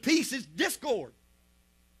opposite of peace is discord.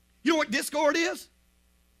 You know what discord is?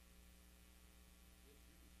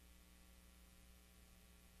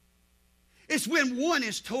 It's when one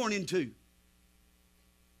is torn in two.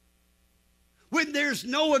 When there's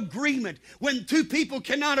no agreement. When two people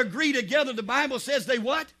cannot agree together, the Bible says they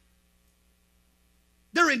what?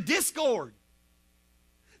 They're in discord.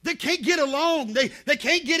 They can't get along. They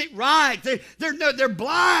can't get it right. They're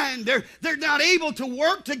blind. They're not able to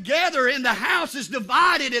work together, and the house is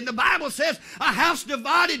divided. And the Bible says a house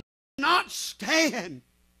divided cannot stand.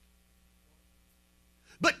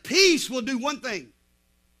 But peace will do one thing.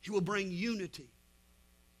 It will bring unity.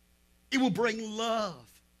 It will bring love.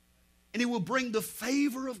 And it will bring the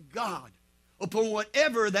favor of God upon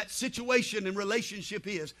whatever that situation and relationship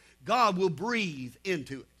is. God will breathe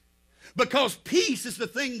into it. Because peace is the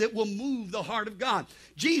thing that will move the heart of God.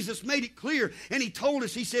 Jesus made it clear, and he told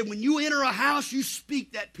us, he said, when you enter a house, you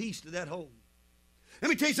speak that peace to that home. Let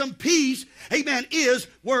me tell you something, peace, amen, is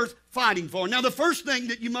worth fighting for. Now, the first thing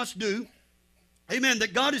that you must do, amen,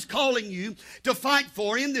 that God is calling you to fight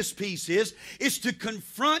for in this peace is to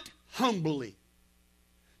confront humbly.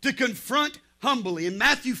 To confront humbly. In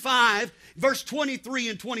Matthew 5, verse 23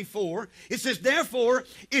 and 24, it says, therefore,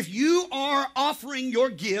 if you are offering your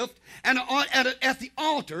gift and at the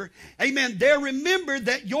altar, amen, there remember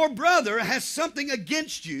that your brother has something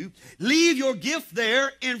against you. Leave your gift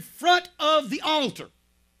there in front of the altar.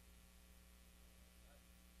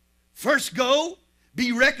 First go,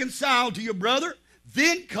 be reconciled to your brother,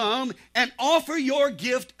 then come and offer your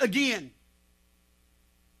gift again.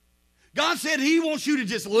 God said he wants you to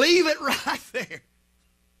just leave it right there.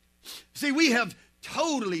 See, we have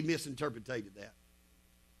totally misinterpreted that.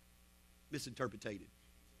 Misinterpreted. Is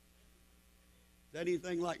that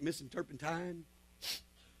anything like misinterpretine?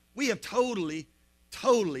 We have totally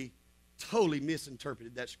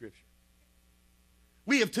misinterpreted that scripture.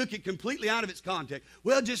 We have took it completely out of its context.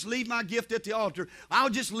 Well, just leave my gift at the altar. I'll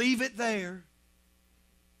just leave it there.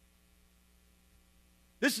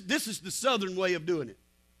 This is the southern way of doing it.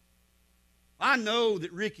 I know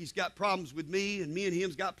that Ricky's got problems with me, and me and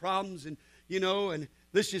him's got problems, and and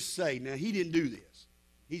let's just say, now he didn't do this.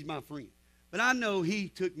 He's my friend. But I know he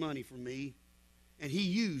took money from me, and he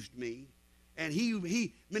used me, and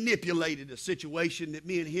he manipulated a situation that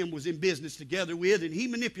me and him was in business together with, and he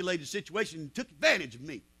manipulated a situation and took advantage of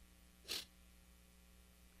me.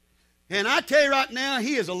 And I tell you right now,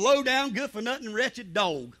 he is a low-down, good-for-nothing, wretched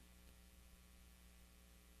dog.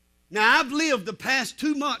 Now, I've lived the past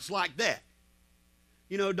 2 months like that.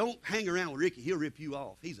 Don't hang around with Ricky. He'll rip you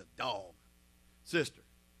off. He's a dog. Sister,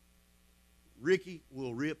 Ricky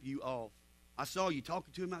will rip you off. I saw you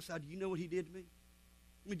talking to him outside. Do you know what he did to me?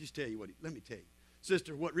 Let me just tell you let me tell you.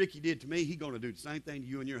 Sister, what Ricky did to me, he's going to do the same thing to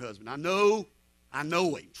you and your husband. I know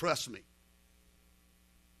him. Trust me.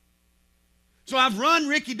 So I've run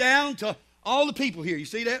Ricky down to all the people here. You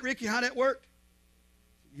see that, Ricky, how that worked?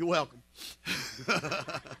 You're welcome.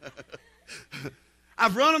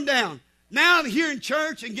 I've run them down. Now I'm here in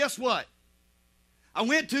church, and guess what? I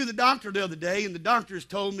went to the doctor the other day, and the doctors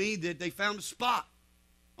told me that they found a spot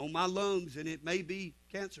on my lungs, and it may be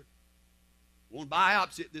cancer. I want to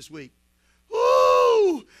biopsy it this week.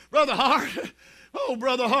 Woo! Brother Hart. Oh,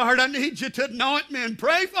 Brother Hart, I need you to anoint me and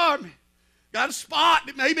pray for me. Got a spot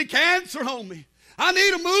that may be cancer on me. I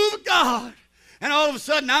need a move of God. And all of a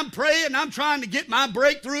sudden, I'm praying, and I'm trying to get my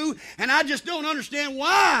breakthrough, and I just don't understand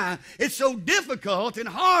why it's so difficult and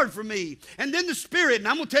hard for me. And then the Spirit, and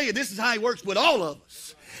I'm going to tell you, this is how he works with all of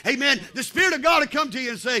us. Amen. The Spirit of God will come to you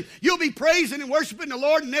and say, you'll be praising and worshiping the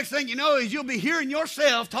Lord, and the next thing you know is you'll be hearing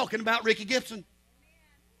yourself talking about Ricky Gibson.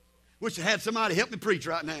 Wish I had somebody help me preach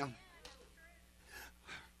right now.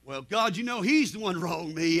 Well, God, he's the one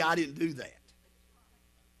wronged me. I didn't do that.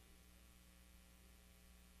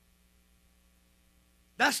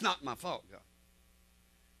 That's not my fault, God.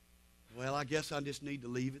 Well, I guess I just need to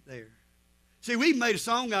leave it there. See, we've made a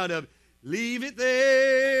song out of it. Leave it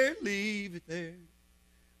there, leave it there.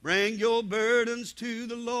 Bring your burdens to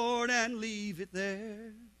the Lord and leave it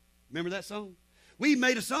there. Remember that song? We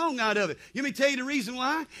made a song out of it. Let me tell you the reason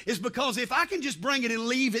why. It's because if I can just bring it and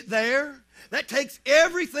leave it there, that takes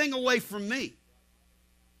everything away from me.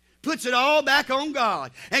 Puts it all back on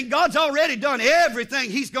God. And God's already done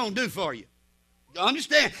everything he's going to do for you.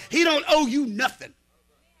 Understand? He don't owe you nothing.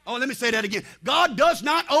 Oh, let me say that again. God does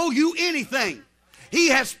not owe you anything. He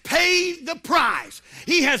has paid the price.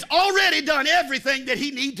 He has already done everything that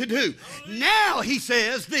he needs to do. Now he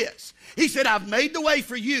says this. He said, I've made the way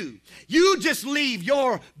for you. You just leave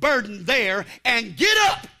your burden there and get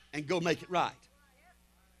up and go make it right.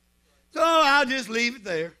 So I'll just leave it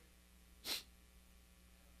there.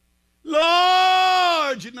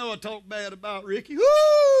 Lord, you know I talk bad about Ricky.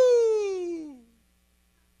 Woo!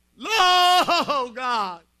 Lord,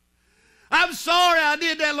 God. I'm sorry I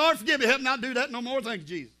did that. Lord, forgive me. Help me not do that no more. Thank you,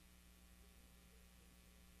 Jesus.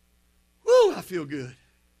 Woo, I feel good.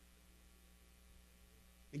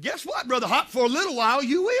 And guess what, Brother Hart? For a little while,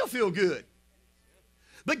 you will feel good.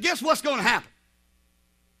 But guess what's going to happen?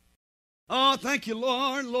 Oh, thank you,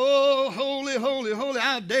 Lord. Lord, holy, holy, holy.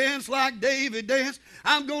 I'll dance like David danced.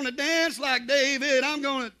 I'm going to dance like David. I ain't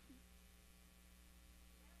going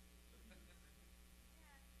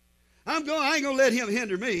to let him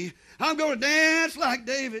hinder me. I'm going to dance like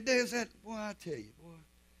David danced. Boy, I tell you, boy,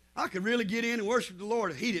 I could really get in and worship the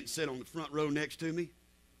Lord if he didn't sit on the front row next to me.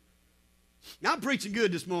 Now, I'm preaching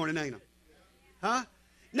good this morning, ain't I? Huh?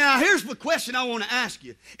 Now, here's the question I want to ask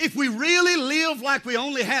you. If we really live like we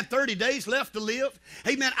only had 30 days left to live,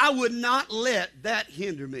 amen, I would not let that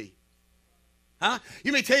hinder me. Huh?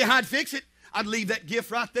 You may tell you how I'd fix it. I'd leave that gift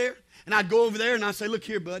right there, and I'd go over there, and I'd say, look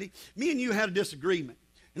here, buddy, me and you had a disagreement,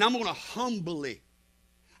 and I'm going to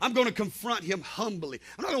confront him humbly.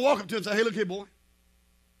 I'm not going to walk up to him and say, hey, look here, boy.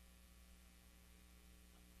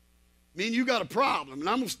 Me and you got a problem, and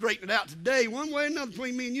I'm going to straighten it out today. One way or another,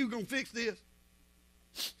 between me and you, going to fix this.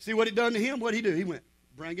 See what it done to him? What'd he do? He went,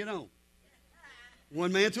 bring it on.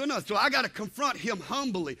 One man to another. So I got to confront him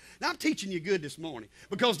humbly. Now, I'm teaching you good this morning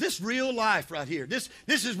because this real life right here, this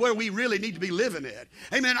is where we really need to be living at.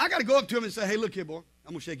 Hey, man, I got to go up to him and say, hey, look here, boy.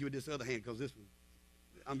 I'm going to shake you with this other hand because this one,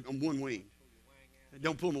 I'm one winged.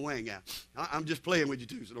 Don't pull my wang out. I'm just playing with you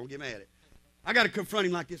too, so don't get mad at it. I got to confront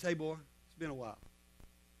him like this. Hey, boy, it's been a while.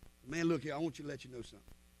 Man, look here, I want you to let you know something.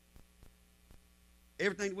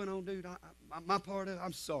 Everything that went on, dude, my part of it,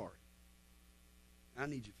 I'm sorry. I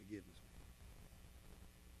need your forgiveness.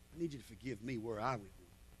 I need you to forgive me where I went wrong.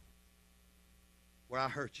 Where I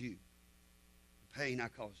hurt you. The pain I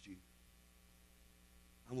caused you.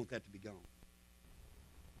 I want that to be gone.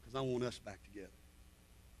 Because I want us back together.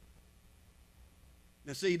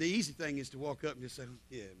 Now, see, the easy thing is to walk up and just say,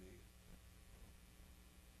 yeah, man.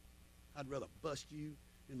 I'd rather bust you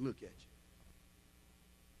than look at you.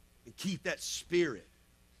 And keep that spirit.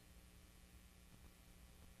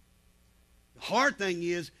 The hard thing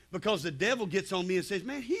is because the devil gets on me and says,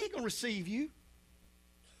 man, he ain't going to receive you.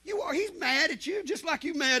 He's mad at you just like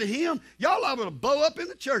you mad at him. Y'all are going to bow up in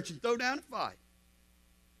the church and throw down and fight.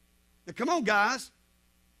 Now, come on, guys.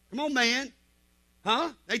 Come on, man.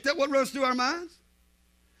 Huh? Ain't that what runs through our minds?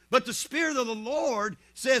 But the Spirit of the Lord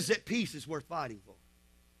says that peace is worth fighting for.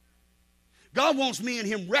 God wants me and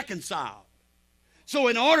him reconciled. So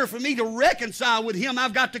in order for me to reconcile with him,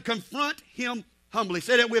 I've got to confront him humbly.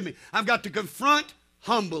 Say that with me. I've got to confront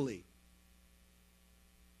humbly.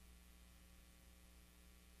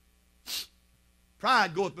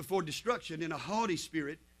 Pride goeth before destruction, and a haughty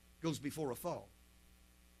spirit goes before a fall.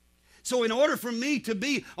 So in order for me to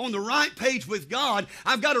be on the right page with God,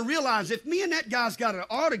 I've got to realize if me and that guy's got an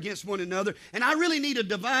art against one another, and I really need a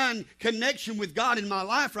divine connection with God in my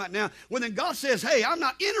life right now, well then God says, hey, I'm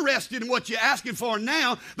not interested in what you're asking for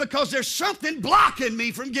now because there's something blocking me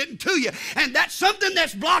from getting to you. And that something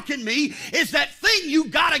that's blocking me is that thing you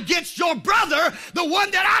got against your brother, the one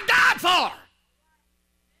that I died for.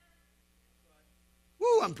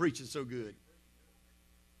 Woo, I'm preaching so good.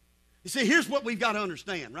 You see, here's what we've got to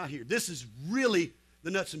understand right here. This is really the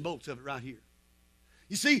nuts and bolts of it right here.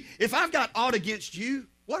 You see, if I've got aught against you,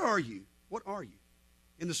 what are you? What are you?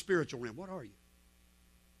 In the spiritual realm, what are you?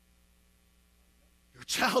 You're a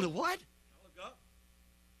child of what? Child of God.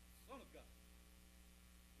 Son of God.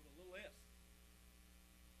 With a little s.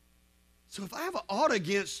 So if I have an ought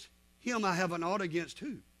against him, I have an ought against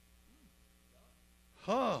who?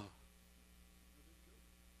 Huh.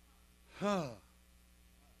 Huh.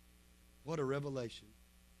 What a revelation.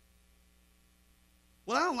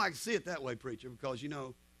 Well, I don't like to see it that way, preacher, because, you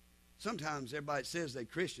know, sometimes everybody that says they're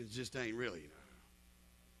Christians just ain't really, you know.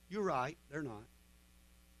 You're right, they're not.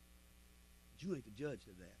 But you ain't the judge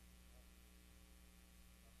of that.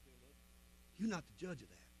 You're not the judge of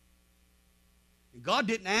that. And God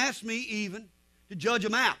didn't ask me even to judge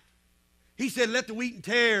them out. He said, let the wheat and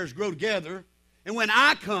tares grow together, and when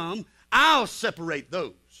I come, I'll separate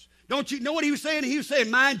those. Don't you know what he was saying? He was saying,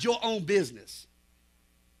 mind your own business.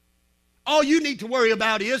 All you need to worry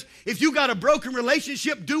about is if you got a broken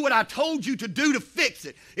relationship, do what I told you to do to fix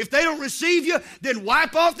it. If they don't receive you, then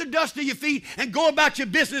wipe off the dust of your feet and go about your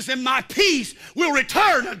business, and my peace will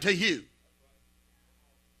return unto you.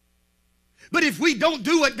 But if we don't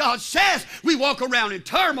do what God says, we walk around in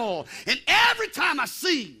turmoil. And every time I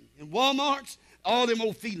see in Walmarts, all them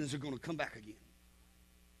old feelings are going to come back again.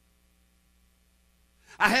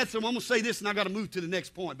 I'm going to say this, and I got to move to the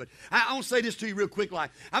next point, but I want to say this to you real quick.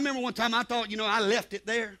 Like, I remember one time I thought, I left it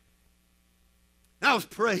there. And I was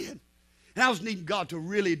praying, and I was needing God to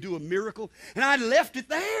really do a miracle, and I left it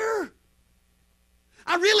there.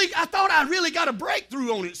 I thought I really got a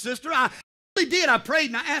breakthrough on it, sister. I really did. I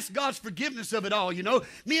prayed, and I asked God's forgiveness of it all,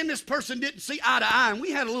 Me and this person didn't see eye to eye, and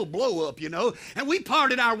we had a little blow up, and we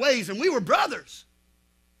parted our ways, and we were brothers.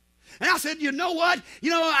 And I said, you know what?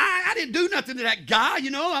 I didn't do nothing to that guy,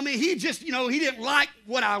 he just, he didn't like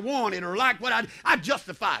what I wanted or like what I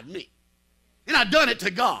justified me. And I done it to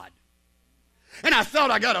God. And I thought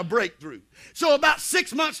I got a breakthrough. So about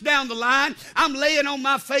 6 months down the line, I'm laying on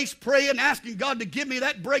my face praying, asking God to give me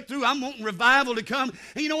that breakthrough. I'm wanting revival to come.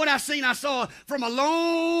 And you know what I seen? I saw from a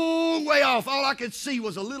long way off, all I could see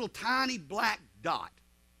was a little tiny black dot.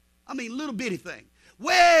 Little bitty thing.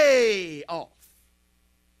 Way off.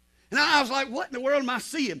 And I was like, what in the world am I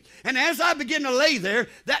seeing? And as I began to lay there,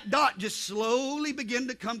 that dot just slowly began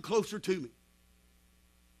to come closer to me.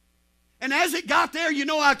 And as it got there,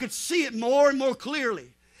 I could see it more and more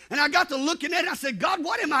clearly. And I got to looking at it, I said, God,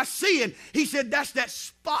 what am I seeing? He said, that's that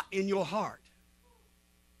spot in your heart.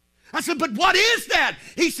 I said, but what is that?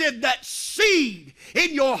 He said, that seed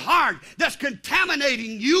in your heart that's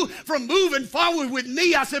contaminating you from moving forward with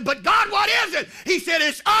me. I said, but God, what is it? He said,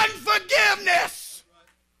 it's unforgiveness.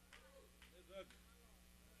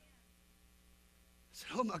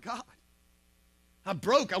 Oh, my God. I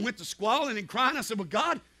broke. I went to squalling and crying. I said, well,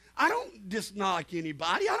 God, I don't dislike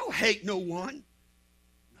anybody. I don't hate no one.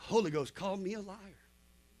 The Holy Ghost called me a liar.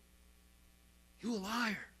 You a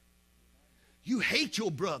liar. You hate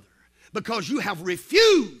your brother because you have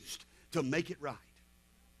refused to make it right.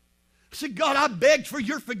 I said, God, I begged for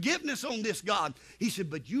your forgiveness on this, God. He said,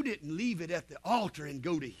 but you didn't leave it at the altar and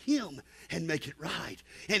go to him and make it right.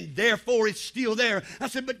 And therefore, it's still there. I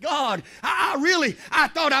said, but God, I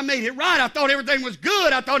thought I made it right. I thought everything was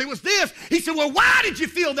good. I thought it was this. He said, well, why did you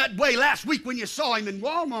feel that way last week when you saw him in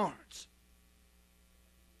Walmart?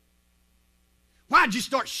 Why did you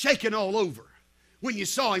start shaking all over when you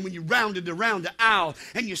saw him, when you rounded around the aisle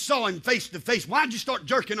and you saw him face to face? Why did you start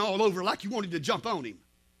jerking all over like you wanted to jump on him?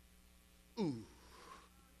 Ooh.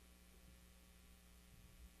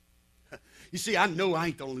 You see, I know I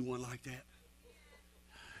ain't the only one like that.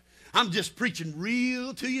 I'm just preaching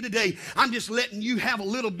real to you today. I'm just letting you have a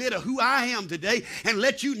little bit of who I am today and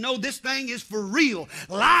let you know this thing is for real.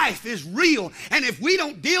 Life is real. And if we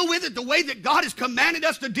don't deal with it the way that God has commanded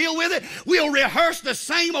us to deal with it, we'll rehearse the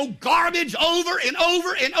same old garbage over and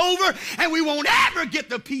over and over, and we won't ever get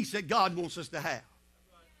the peace that God wants us to have.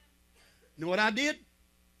 You know what I did?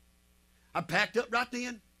 I packed up right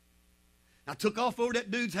then. I took off over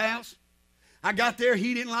that dude's house. I got there.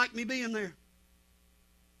 He didn't like me being there.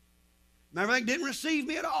 Matter of fact, didn't receive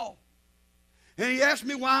me at all. And he asked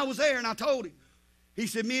me why I was there, and I told him. He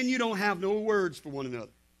said, me and you don't have no words for one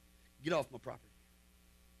another. Get off my property.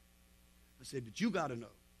 I said, but you got to know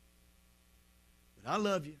that I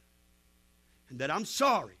love you and that I'm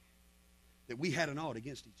sorry that we had an ought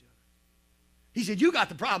against each other. He said, you got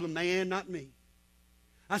the problem, man, not me.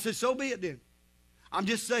 I said, so be it then. I'm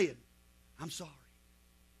just saying, I'm sorry.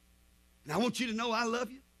 And I want you to know I love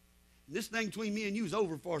you. And this thing between me and you is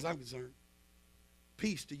over as far as I'm concerned.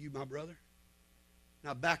 Peace to you, my brother.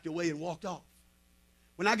 And I backed away and walked off.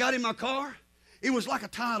 When I got in my car, it was like a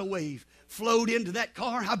tidal wave flowed into that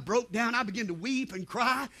car. I broke down. I began to weep and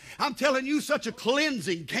cry. I'm telling you, such a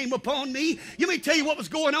cleansing came upon me. Let me tell you what was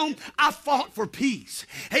going on. I fought for peace.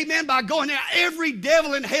 Amen. By going there, every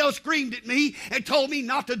devil in hell screamed at me and told me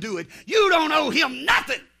not to do it. You don't owe him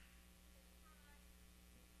nothing.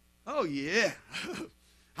 Oh, yeah.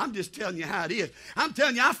 I'm just telling you how it is. I'm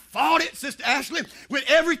telling you, I fought it, Sister Ashley, with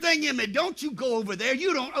everything in me. Don't you go over there.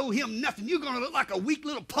 You don't owe him nothing. You're going to look like a weak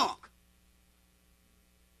little punk.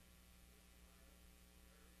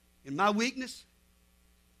 In my weakness,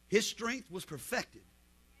 his strength was perfected.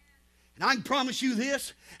 And I can promise you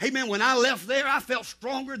this, amen, when I left there, I felt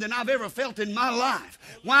stronger than I've ever felt in my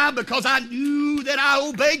life. Why? Because I knew that I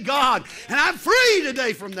obeyed God. And I'm free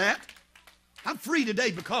today from that. I'm free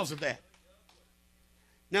today because of that.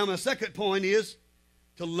 Now, my second point is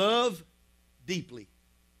to love deeply.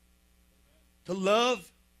 To love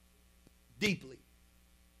deeply.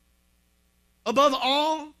 Above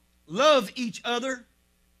all, love each other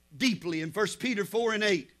deeply in 1 Peter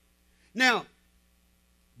 4:8. Now,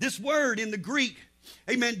 this word in the Greek,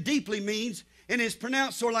 amen, deeply means, and it's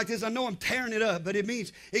pronounced sort of like this. I know I'm tearing it up, but it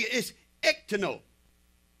means, it's ektano.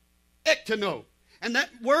 Ektano. And that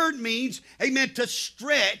word means, amen, to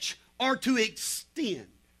stretch or to extend.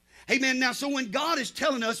 Amen. Now, so when God is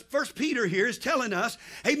telling us, 1 Peter here is telling us,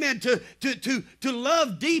 amen, to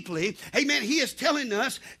love deeply, amen, he is telling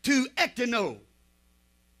us to ektano.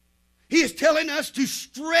 He is telling us to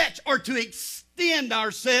stretch or to extend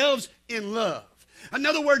ourselves in love. In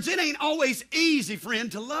other words, it ain't always easy,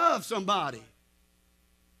 friend, to love somebody.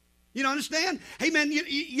 You know, understand? Hey, man,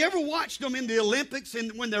 you ever watched them in the Olympics and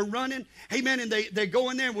when they're running? Hey, man, and they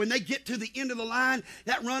go in there. When they get to the end of the line,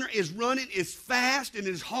 that runner is running as fast and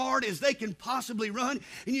as hard as they can possibly run.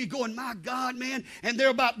 And you're going, my God, man. And they're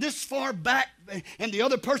about this far back, and the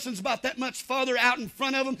other person's about that much farther out in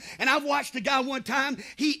front of them. And I've watched a guy one time,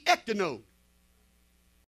 he ectanoed.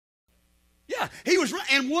 Yeah, he was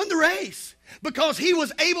and won the race because he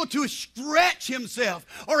was able to stretch himself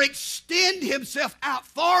or extend himself out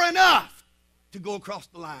far enough to go across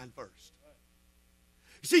the line first.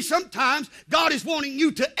 You see, sometimes God is wanting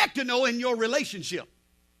you to ektano in your relationship.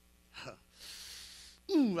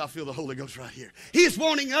 Ooh, I feel the Holy Ghost right here. He is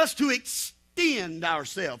wanting us to extend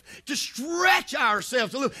ourselves, to stretch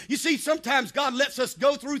ourselves a little. You see, sometimes God lets us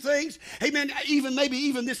go through things, amen, maybe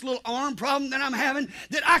even this little arm problem that I'm having,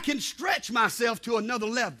 that I can stretch myself to another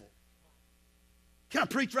level. Can I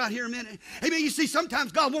preach right here a minute? Amen. You see,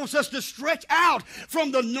 sometimes God wants us to stretch out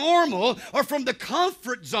from the normal or from the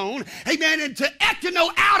comfort zone, amen, and to ektano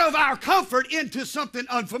out of our comfort into something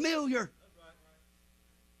unfamiliar.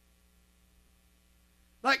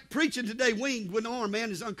 Like preaching today, winged with an arm,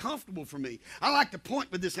 man, is uncomfortable for me. I like to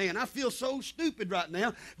point with this hand. I feel so stupid right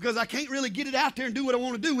now because I can't really get it out there and do what I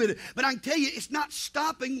want to do with it. But I can tell you, it's not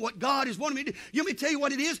stopping what God is wanting me to do. You want me to tell you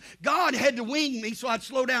what it is? God had to wing me so I'd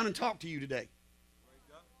slow down and talk to you today.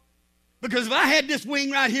 Because if I had this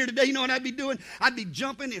wing right here today, you know what I'd be doing? I'd be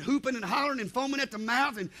jumping and hooping and hollering and foaming at the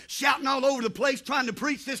mouth and shouting all over the place trying to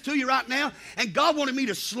preach this to you right now. And God wanted me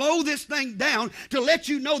to slow this thing down to let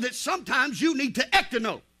you know that sometimes you need to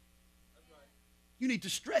ektano. You need to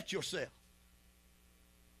stretch yourself.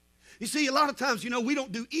 You see, a lot of times, you know, we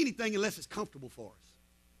don't do anything unless it's comfortable for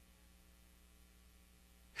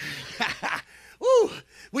us. Ooh,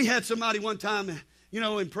 we had somebody one time, you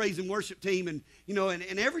know, in praise and worship team, and, you know, and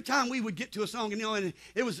every time we would get to a song, and, you know, and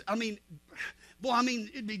it was,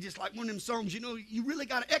 it'd be just like one of them songs, you know, you really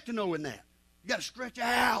got to ektano in that. You got to stretch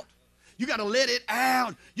out. You got to let it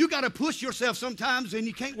out. You got to push yourself sometimes, and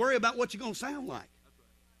you can't worry about what you're going to sound like.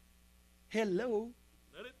 Hello.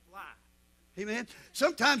 Let it fly. Amen.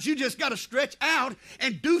 Sometimes you just got to stretch out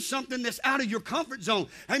and do something that's out of your comfort zone.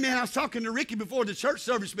 Hey, man, I was talking to Ricky before the church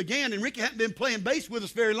service began, and Ricky hadn't been playing bass with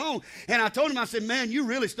us very long. And I told him, I said, man, you're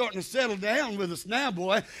really starting to settle down with us now,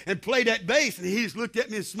 boy, and play that bass. And he just looked at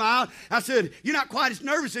me and smiled. I said, you're not quite as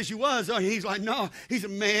nervous as you was. And he's like, no. He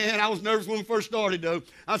said, man, I was nervous when we first started, though.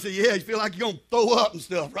 I said, yeah, you feel like you're going to throw up and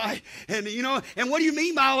stuff, right? And, you know, and what do you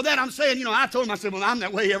mean by all that? I'm saying, you know, I told him, I said, well, I'm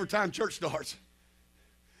that way every time church starts.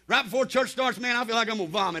 Right before church starts, man, I feel like I'm going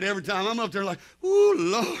to vomit every time. I'm up there like, oh,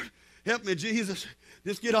 Lord, help me, Jesus.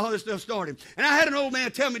 Just get all this stuff started. And I had an old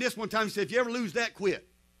man tell me this one time. He said, if you ever lose that, quit.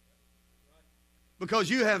 Because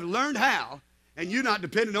you have learned how, and you're not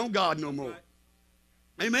dependent on God no more.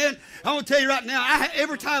 Amen? I want to tell you right now,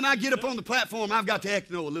 every time I get up on the platform, I've got to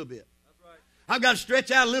ektano a little bit. I've got to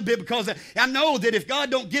stretch out a little bit because I know that if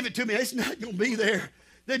God don't give it to me, it's not going to be there.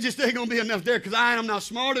 There just ain't going to be enough there because I'm not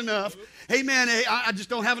smart enough. Amen. I just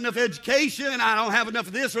don't have enough education. I don't have enough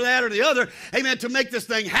of this or that or the other. Amen. To make this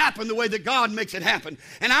thing happen the way that God makes it happen.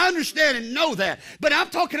 And I understand and know that. But I'm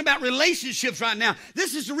talking about relationships right now.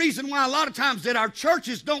 This is the reason why a lot of times that our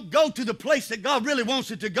churches don't go to the place that God really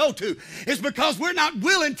wants it to go to. It's because we're not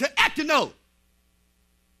willing to ektano.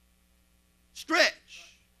 Stretch.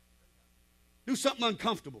 Do something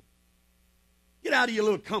uncomfortable. Get out of your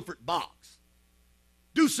little comfort box.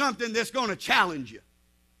 Do something that's going to challenge you.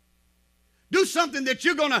 Do something that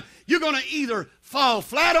you're going to either fall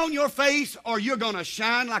flat on your face or you're going to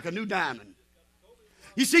shine like a new diamond.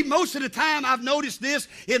 You see, most of the time I've noticed this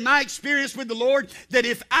in my experience with the Lord, that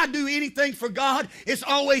if I do anything for God, it's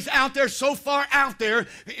always out there, so far out there.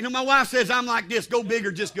 You know, my wife says, I'm like this, go big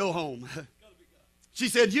or just go home. She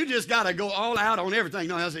said, you just got to go all out on everything.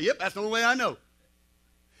 No, I said, yep, that's the only way I know.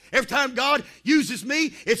 Every time God uses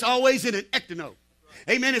me, it's always in an ektano.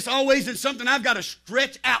 Amen. It's always in something I've got to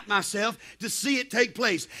stretch out myself to see it take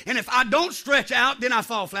place. And if I don't stretch out, then I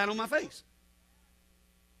fall flat on my face.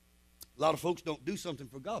 A lot of folks don't do something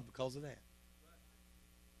for God because of that.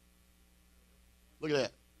 Look at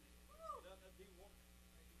that.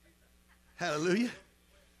 Hallelujah.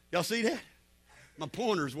 Y'all see that? My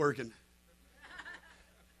pointer's working.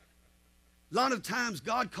 A lot of times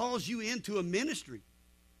God calls you into a ministry.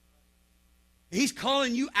 He's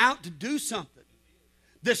calling you out to do something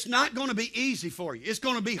that's not going to be easy for you. It's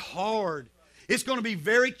going to be hard. It's going to be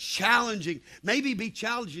very challenging. Maybe be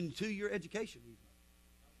challenging to your education.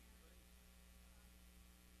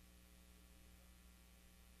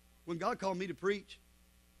 When God called me to preach,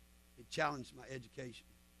 it challenged my education.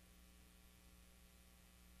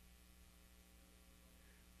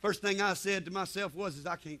 First thing I said to myself was,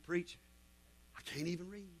 I can't preach. I can't even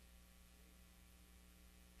read.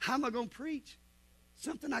 How am I going to preach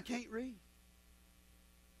something I can't read?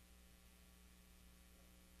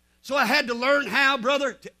 So I had to learn how,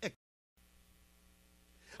 brother,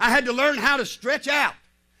 I had to learn how to stretch out,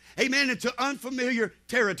 amen, into unfamiliar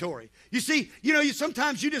territory. You see,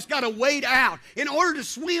 sometimes you just got to wade out. In order to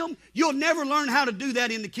swim, you'll never learn how to do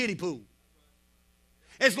that in the kiddie pool.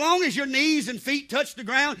 As long as your knees and feet touch the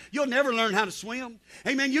ground, you'll never learn how to swim.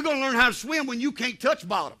 Amen. You're going to learn how to swim when you can't touch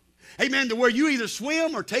bottom. Amen. To where you either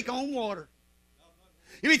swim or take on water.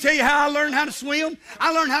 Let me tell you how I learned how to swim.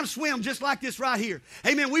 I learned how to swim just like this right here.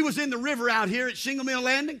 Amen. We was in the river out here at Shingle Mill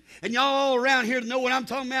Landing. And y'all all around here know what I'm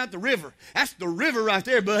talking about, the river. That's the river right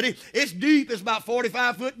there, buddy. It's deep. It's about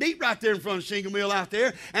 45 foot deep right there in front of Shingle Mill out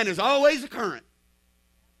there. And there's always a current.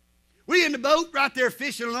 We in the boat right there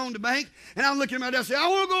fishing along the bank, and I'm looking at my dad and say, I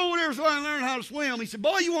want to go over there so I can learn how to swim. He said,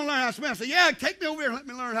 boy, you want to learn how to swim? I said, yeah, take me over there and let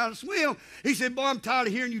me learn how to swim. He said, boy, I'm tired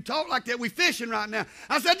of hearing you talk like that. We fishing right now.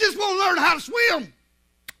 I said, I just want to learn how to swim.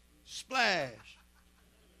 Splash.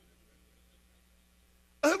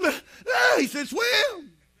 He said,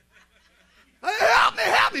 swim. Help me.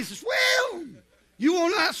 He said, swim. You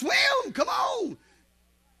want to know how to swim? Come on.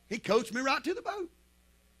 He coached me right to the boat.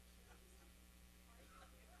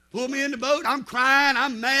 Pull me in the boat. I'm crying.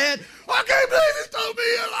 I'm mad. I can't believe he told me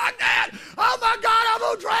like that. Oh, my God, I'm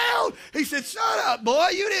going to drown. He said, shut up, boy.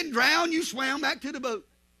 You didn't drown. You swam back to the boat.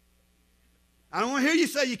 I don't want to hear you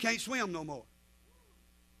say you can't swim no more.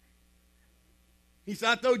 He said,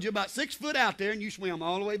 I told you about 6 foot out there, and you swim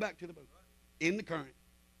all the way back to the boat in the current.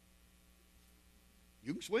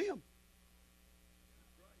 You can swim.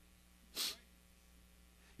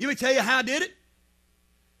 You want me to tell you how I did it?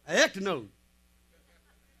 I ectonode.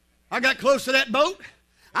 I got close to that boat.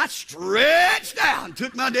 I stretched out and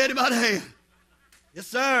took my daddy by the hand. Yes,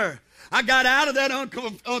 sir. I got out of that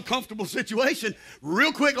uncomfortable situation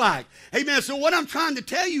real quick like. Amen. So what I'm trying to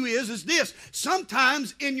tell you is this.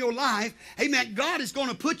 Sometimes in your life, amen, God is going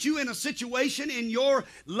to put you in a situation in your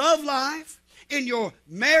love life, in your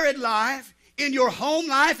married life, in your home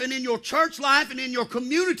life, and in your church life, and in your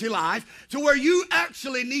community life, to where you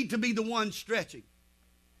actually need to be the one stretching.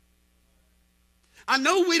 I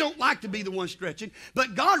know we don't like to be the one stretching,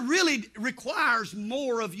 but God really requires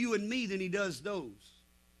more of you and me than He does those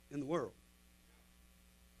in the world.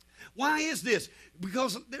 Why is this?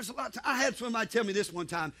 Because there's a lot. I had somebody tell me this one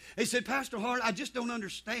time. They said, Pastor Hart, I just don't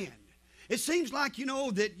understand. It seems like,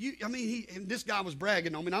 that you, and this guy was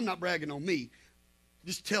bragging on me, and I'm not bragging on me.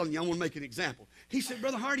 Just telling you, I want to make an example. He said,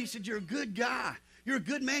 Brother Hart, he said, you're a good guy. You're a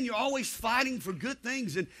good man. You're always fighting for good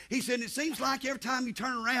things. And he said, it seems like every time you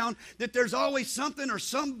turn around that there's always something or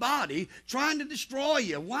somebody trying to destroy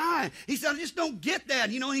you. Why? He said, I just don't get that.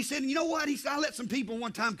 And he said, you know what? He said, I let some people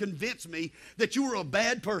one time convince me that you were a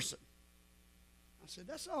bad person. I said,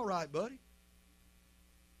 that's all right, buddy.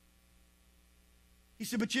 He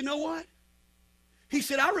said, but you know what? He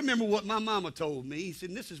said, I remember what my mama told me. He said,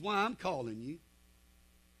 and this is why I'm calling you.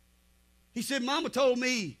 He said, Mama told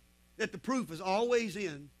me that the proof is always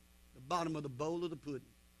in the bottom of the bowl of the pudding.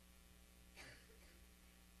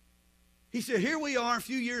 He said, here we are a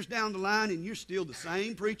few years down the line, and you're still the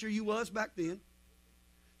same preacher you was back then.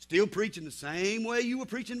 Still preaching the same way you were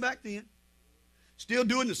preaching back then. Still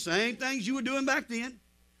doing the same things you were doing back then.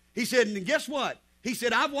 He said, and guess what? He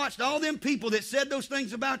said, I've watched all them people that said those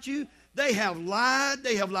things about you. They have lied.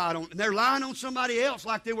 They're lying on somebody else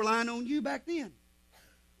like they were lying on you back then.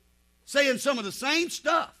 Saying some of the same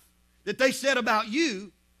stuff that they said about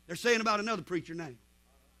you, they're saying about another preacher now.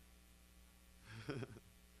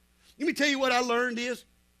 Let me tell you what I learned is,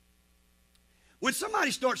 when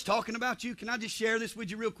somebody starts talking about you, can I just share this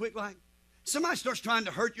with you real quick? Like, somebody starts trying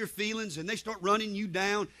to hurt your feelings and they start running you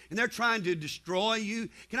down and they're trying to destroy you.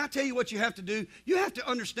 Can I tell you what you have to do? You have to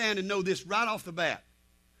understand and know this right off the bat.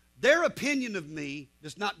 Their opinion of me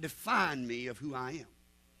does not define me of who I am.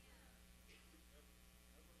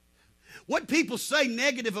 What people say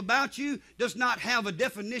negative about you does not have a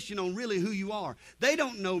definition on really who you are. They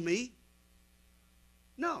don't know me.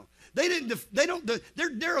 No.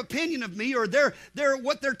 Their opinion of me or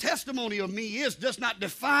what their testimony of me is does not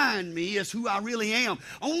define me as who I really am.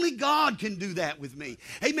 Only God can do that with me.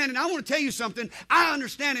 Amen. And I want to tell you something. I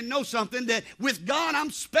understand and know something, that with God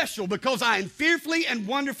I'm special because I am fearfully and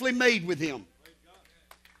wonderfully made with Him.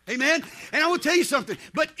 Amen. And I will tell you something.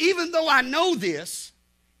 But even though I know this,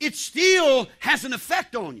 it still has an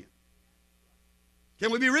effect on you.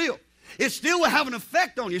 Can we be real? It still will have an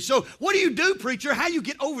effect on you. So what do you do, preacher? How do you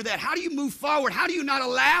get over that? How do you move forward? How do you not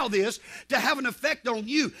allow this to have an effect on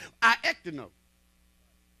you? I ectono.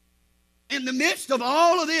 In the midst of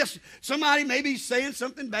all of this, somebody may be saying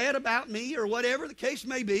something bad about me or whatever the case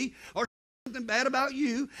may be, or something bad about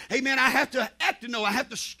you. Amen. I have to ectono. I have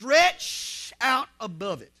to stretch out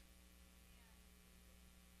above it.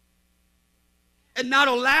 And not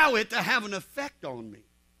allow it to have an effect on me.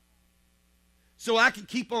 So I can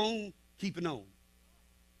keep on keeping on.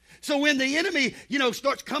 So when the enemy,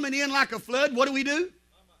 starts coming in like a flood, what do?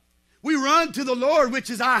 We run to the Lord,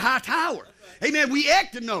 which is our high tower. Amen. We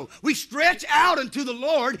ectono. We stretch out unto the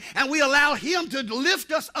Lord, and we allow Him to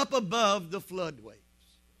lift us up above the flood waves.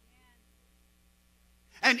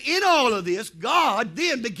 And in all of this, God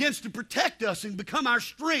then begins to protect us and become our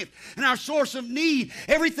strength and our source of need.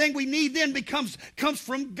 Everything we need then comes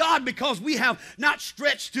from God, because we have not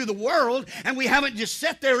stretched to the world and we haven't just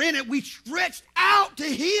sat there in it. We stretched out to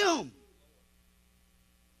Him.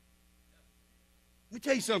 Let me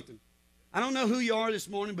tell you something. I don't know who you are this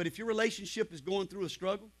morning, but if your relationship is going through a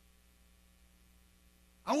struggle,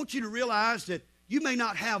 I want you to realize that you may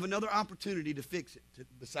not have another opportunity to fix it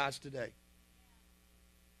besides today.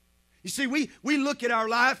 You see, we look at our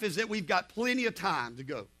life as that we've got plenty of time to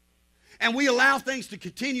go. And we allow things to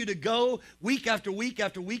continue to go week after week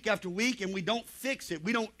after week after week, and we don't fix it.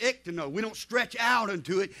 We don't ectono. We don't stretch out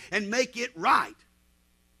into it and make it right.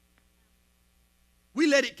 We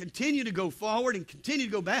let it continue to go forward and continue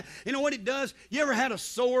to go back. You know what it does? You ever had a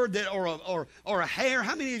sore or a hair?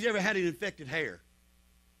 How many of you ever had an infected hair?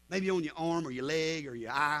 Maybe on your arm or your leg or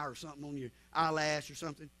your eye or something, on your eyelash or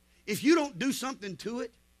something. If you don't do something to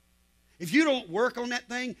it, if you don't work on that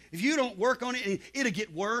thing, if you don't work on it, it'll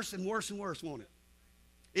get worse and worse and worse, won't it?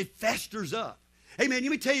 It festers up. Amen.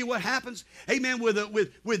 Let me tell you what happens. Amen.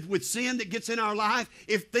 With sin that gets in our life,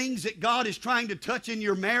 if things that God is trying to touch in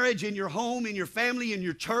your marriage, in your home, in your family, in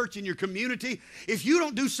your church, in your community, if you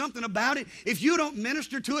don't do something about it, if you don't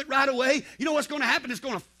minister to it right away, you know what's going to happen? It's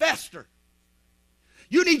going to fester.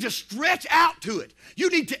 You need to stretch out to it.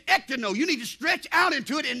 You need to ectono. You need to stretch out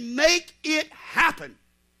into it and make it happen.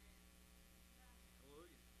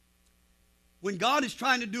 When God is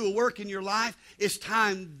trying to do a work in your life, it's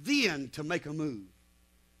time then to make a move,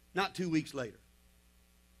 not 2 weeks later.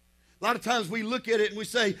 A lot of times we look at it and we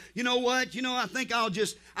say, you know what? I think I'll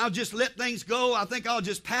just let things go. I think I'll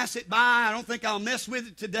just pass it by. I don't think I'll mess with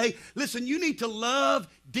it today. Listen, you need to love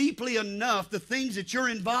deeply enough the things that you're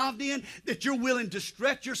involved in that you're willing to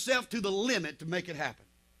stretch yourself to the limit to make it happen.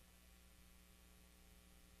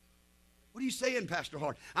 What are you saying, Pastor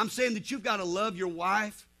Hart? I'm saying that you've got to love your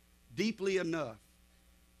wife deeply enough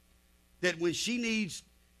that when she needs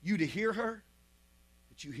you to hear her,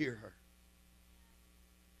 that you hear her.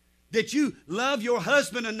 That you love your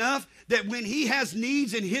husband enough that when he has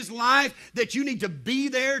needs in his life, that you need to be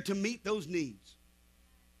there to meet those needs.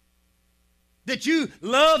 That you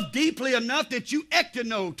love deeply enough that you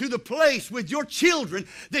ectono to the place with your children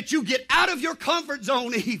that you get out of your comfort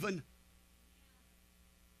zone even.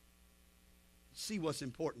 See what's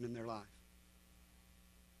important in their life.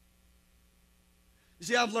 You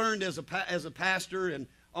see, I've learned as a pastor and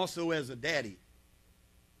also as a daddy,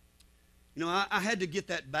 I had to get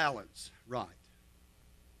that balance right.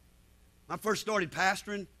 When I first started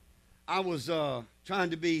pastoring, I was trying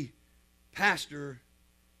to be pastor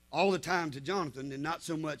all the time to Jonathan and not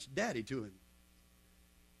so much daddy to him.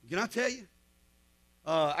 Can I tell you?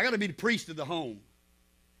 I got to be the priest of the home.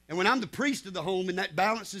 And when I'm the priest of the home and that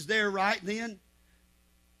balance is there right then,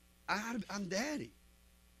 I'm daddy.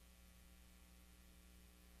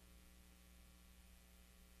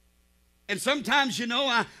 And sometimes,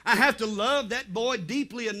 I have to love that boy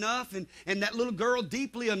deeply enough and that little girl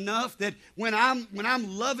deeply enough that when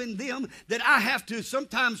I'm loving them, that I have to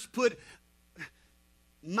sometimes put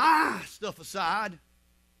my stuff aside,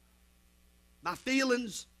 my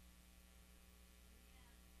feelings,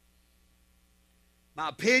 my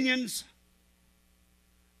opinions.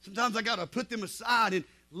 Sometimes I got to put them aside and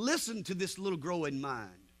listen to this little growing mind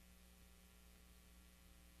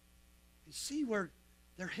and see where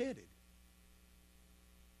they're headed.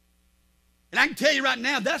 And I can tell you right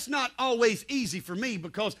now, that's not always easy for me,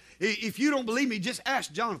 because if you don't believe me, just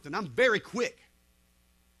ask Jonathan. I'm very quick.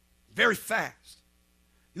 very fast.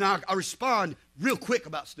 You know, I respond real quick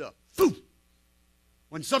about stuff. Boom.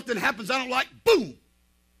 When something happens I don't like, boom.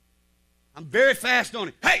 I'm very fast on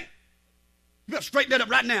it. Hey, you better straighten that up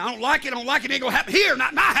right now. I don't like it, it ain't going to happen here,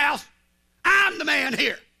 not in my house. I'm the man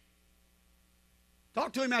here.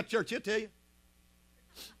 Talk to him at church, he'll tell you.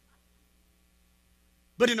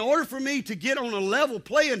 But in order for me to get on a level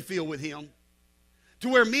playing field with him, to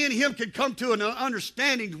where me and him can come to an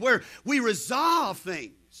understanding where we resolve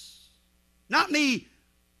things, not me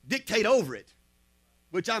dictate over it,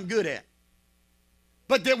 which I'm good at,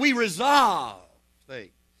 but that we resolve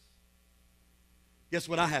things. Guess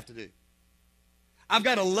what I have to do? I've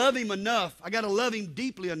got to love him enough, I got to love him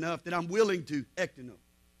deeply enough that I'm willing to ectano.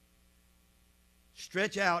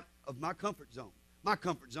 Stretch out of my comfort zone. My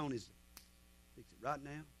comfort zone is, fix it right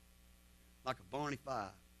now, like a Barney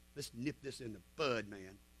Five. Let's nip this in the bud,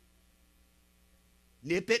 man.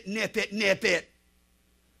 Nip it, nip it, nip it.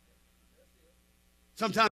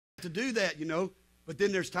 Sometimes I have to do that, you know, but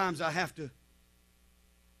then there's times I have to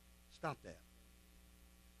stop that.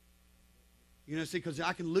 You know, see, because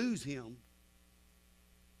I can lose him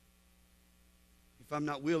if I'm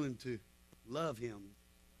not willing to love him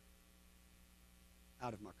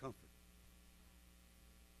out of my comfort.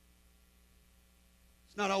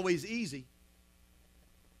 It's not always easy,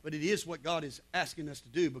 but it is what God is asking us to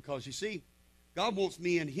do, because you see, God wants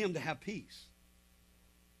me and him to have peace.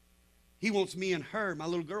 He wants me and her, my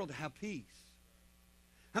little girl, to have peace.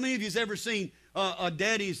 How many of you have ever seen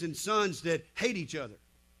daddies and sons that hate each other?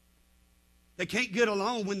 They can't get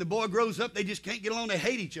along. When the boy grows up, they just can't get along. They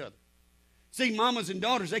hate each other. See, mamas and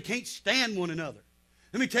daughters, they can't stand one another.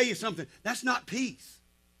 Let me tell you something. That's not peace.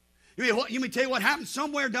 Let me tell you what happens.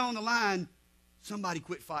 Somewhere down the line, somebody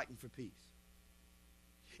quit fighting for peace.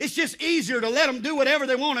 It's just easier to let them do whatever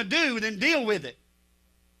they want to do than deal with it.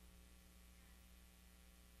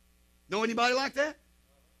 Know anybody like that?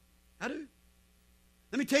 I do.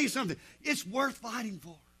 Let me tell you something. It's worth fighting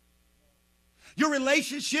for. Your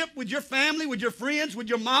relationship with your family, with your friends, with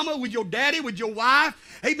your mama, with your daddy, with your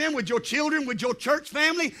wife, amen, with your children, with your church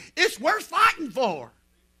family, it's worth fighting for.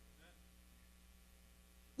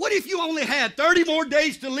 What if you only had 30 more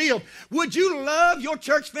days to live? Would you love your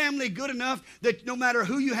church family good enough that no matter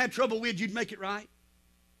who you had trouble with, you'd make it right?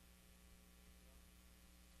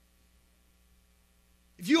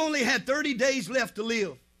 If you only had 30 days left to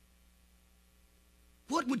live,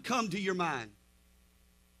 what would come to your mind?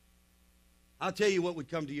 I'll tell you what would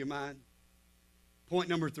come to your mind. Point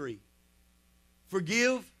number 3.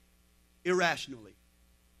 Forgive irrationally.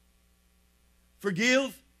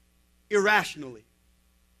 Forgive irrationally.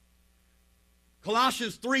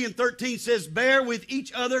 Colossians 3:13 says, bear with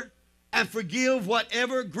each other and forgive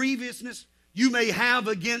whatever grievousness you may have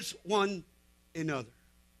against one another.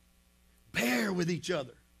 Bear with each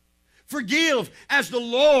other. Forgive as the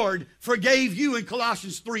Lord forgave you in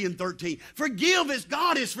Colossians 3:13. Forgive as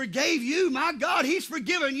God has forgave you. My God, he's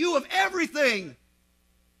forgiven you of everything.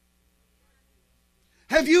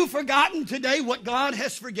 Have you forgotten today what God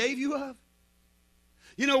has forgave you of?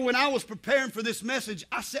 You know, when I was preparing for this message,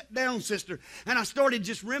 I sat down, sister, and I started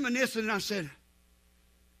just reminiscing, and I said,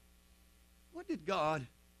 what did God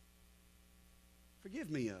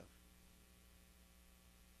forgive me of?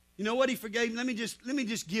 You know what he forgave me? Let me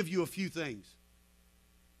just give you a few things.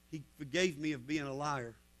 He forgave me of being a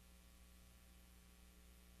liar.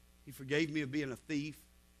 He forgave me of being a thief.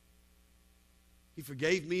 He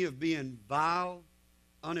forgave me of being vile,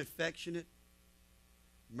 unaffectionate,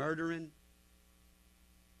 murdering.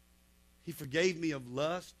 He forgave me of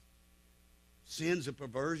lust, sins of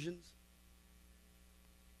perversions.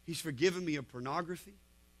 He's forgiven me of pornography.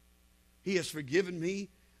 He has forgiven me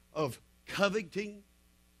of coveting.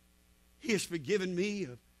 He has forgiven me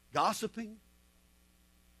of gossiping,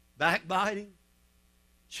 backbiting,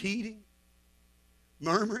 cheating,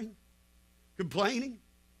 murmuring, complaining.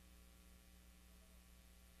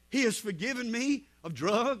 He has forgiven me of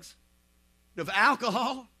drugs, of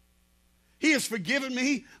alcohol. He has forgiven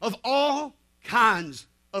me of all kinds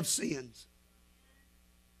of sins.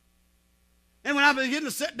 And when I begin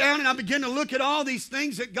to sit down and I begin to look at all these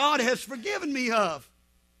things that God has forgiven me of,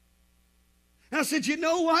 and I said, you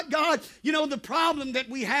know what, God? You know, the problem that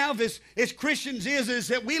we have as Christians is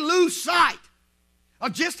that we lose sight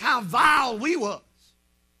of just how vile we was.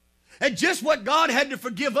 And just what God had to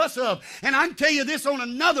forgive us of. And I can tell you this on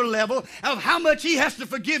another level of how much he has to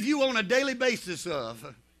forgive you on a daily basis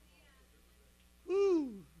of.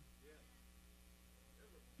 Woo.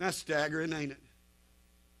 That's staggering, ain't it?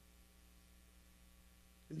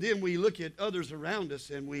 And then we look at others around us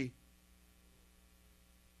and we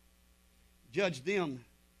judge them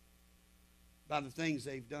by the things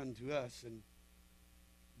they've done to us. And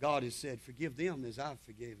God has said, forgive them as I've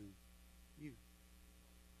forgiven you.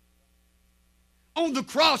 On the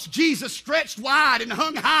cross, Jesus stretched wide and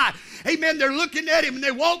hung high. Amen. They're looking at him and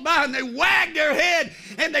they walk by and they wag their head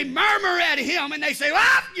and they murmur at him and they say,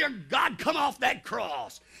 "Ah, you're God, come off that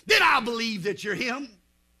cross. Then I'll believe that you're him."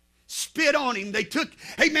 Spit on him. They took,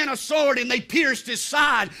 amen, a sword and they pierced his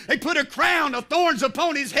side. They put a crown of thorns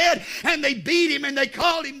upon his head and they beat him and they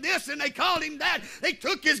called him this and they called him that. They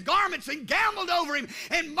took his garments and gambled over him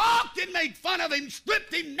and mocked and made fun of him,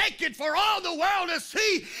 stripped him naked for all the world to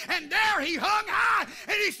see. And there he hung high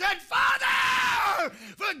and he said, "Father,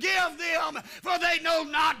 forgive them, for they know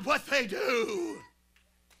not what they do."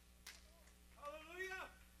 Hallelujah.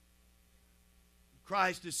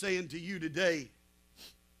 Christ is saying to you today,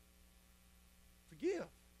 forgive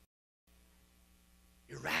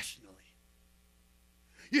irrationally.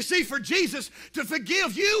 You see, for Jesus to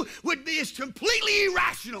forgive you is completely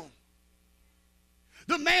irrational.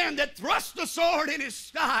 The man that thrust the sword in his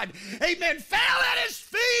side, amen, fell at his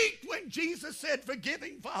feet when Jesus said, "Forgive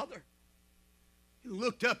him, Father." He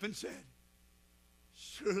looked up and said,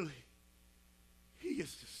 "Surely he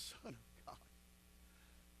is the Son of God."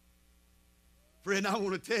 Friend, I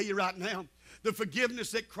want to tell you right now, the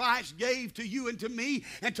forgiveness that Christ gave to you and to me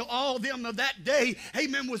and to all them of that day,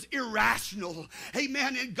 amen, was irrational.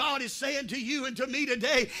 Amen. And God is saying to you and to me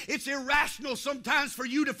today, it's irrational sometimes for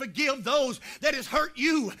you to forgive those that has hurt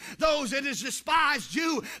you, those that has despised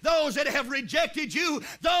you, those that have rejected you,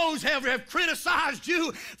 those that have criticized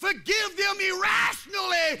you. Forgive them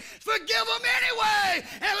irrationally. Forgive them anyway.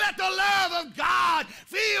 And let the love of God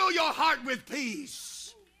fill your heart with peace.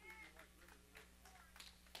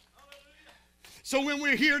 So when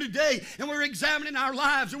we're here today and we're examining our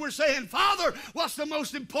lives and we're saying, "Father, what's the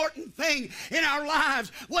most important thing in our lives?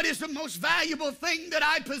 What is the most valuable thing that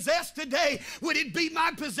I possess today? Would it be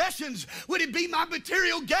my possessions? Would it be my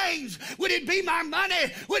material gains? Would it be my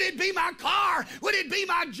money? Would it be my car? Would it be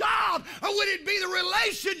my job? Or would it be the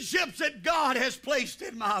relationships that God has placed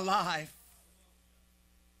in my life?"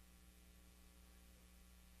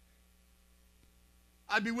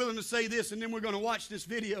 I'd be willing to say this, and then we're going to watch this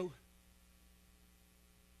video,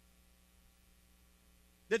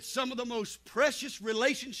 that some of the most precious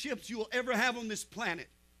relationships you will ever have on this planet,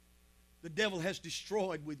 the devil has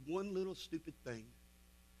destroyed with one little stupid thing.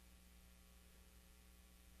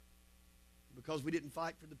 Because we didn't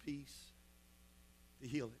fight for the peace to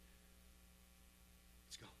heal it.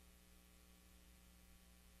 Let's go.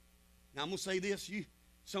 Now I'm going to say this.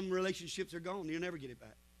 Some relationships are gone. You'll never get it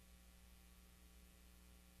back.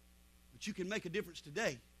 But you can make a difference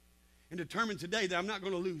today and determine today that I'm not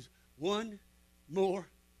going to lose one more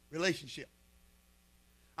relationship.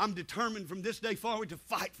 I'm determined from this day forward to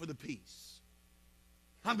fight for the peace.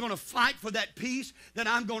 I'm going to fight for that peace, that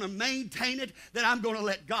I'm going to maintain it, that I'm going to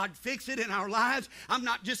let God fix it in our lives. I'm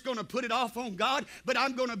not just going to put it off on God, but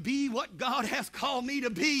I'm going to be what God has called me to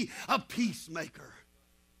be, a peacemaker.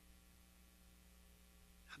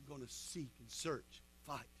 I'm going to seek and search,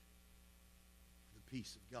 fight for the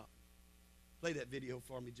peace of God. Play that video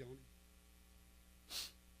for me, Joni.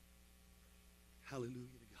 Hallelujah to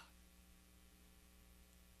God.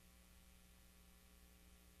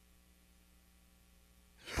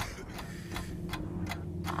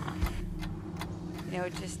 You know,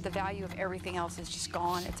 just the value of everything else is just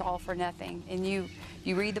gone. It's all for nothing. And you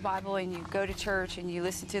read the Bible and you go to church and you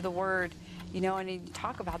listen to the Word, you know, and you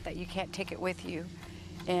talk about that. You can't take it with you.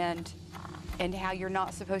 And how you're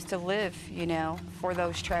not supposed to live, you know, for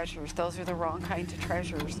those treasures. Those are the wrong kinds of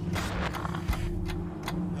treasures.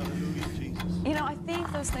 Hallelujah, Jesus. You know, I think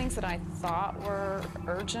those things that I thought were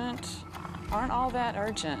urgent aren't all that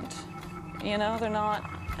urgent. You know, they're not,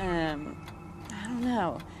 I don't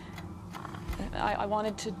know. I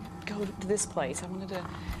wanted to go to this place. I wanted to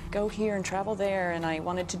go here and travel there, and I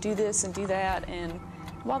wanted to do this and do that. And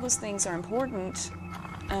while those things are important,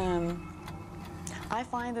 I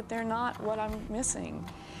find that they're not what I'm missing.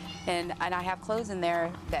 And I have clothes in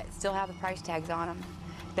there that still have the price tags on them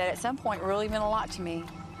that at some point really meant a lot to me.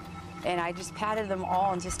 And I just patted them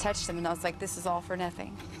all and just touched them, and I was like, this is all for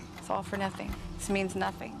nothing. It's all for nothing. This means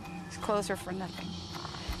nothing. These clothes are for nothing.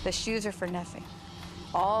 The shoes are for nothing.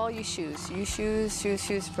 All you shoes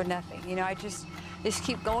for nothing. You know, I just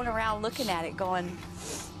keep going around looking at it going,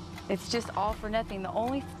 it's just all for nothing. The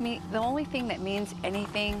only thing that means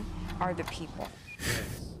anything are the people.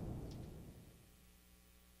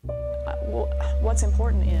 Well, what's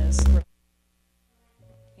important is,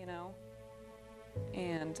 you know,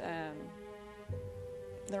 and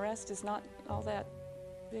the rest is not all that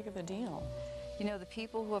big of a deal. You know, the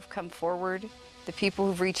people who have come forward, the people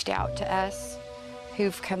who've reached out to us,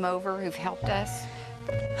 who've come over, who've helped us.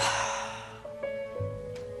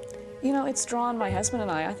 You know, it's drawn my husband and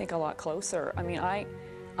I think, a lot closer. I mean, I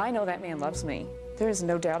know that man loves me. There is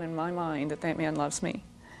no doubt in my mind that that man loves me.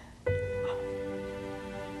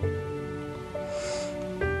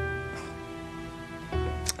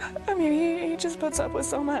 I mean, he just puts up with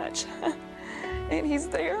so much. And he's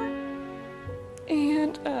there.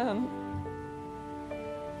 And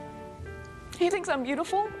he thinks I'm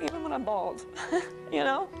beautiful, even when I'm bald, you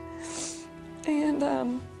know?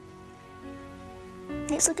 And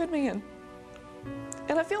he's a good man.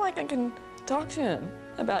 And I feel like I can talk to him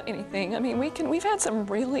about anything. I mean, we've had some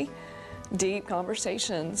really deep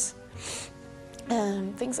conversations,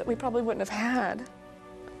 things that we probably wouldn't have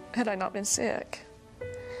had I not been sick.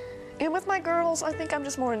 And with my girls, I think I'm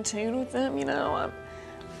just more in tune with them, you know? I'm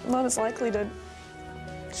not as likely to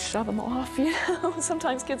shove them off, you know?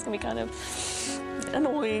 Sometimes kids can be kind of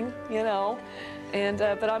annoying, you know? And,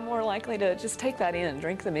 but I'm more likely to just take that in,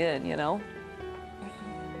 drink them in, you know?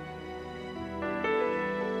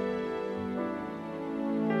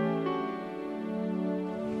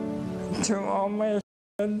 To all my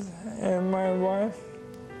friends and my wife,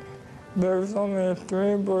 there's only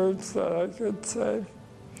 3 words that I could say.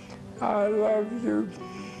 I love you.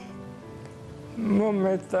 We'll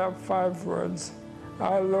make that 5 words.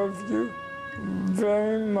 I love you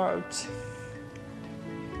very much.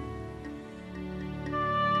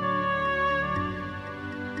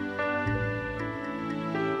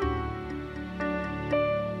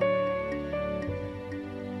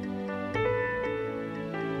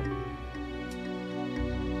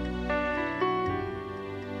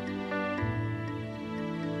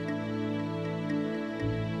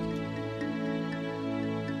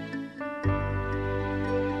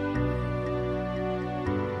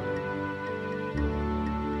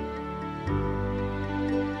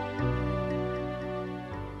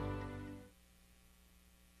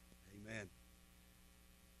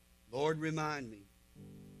 Lord, remind me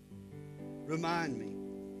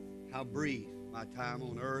how brief my time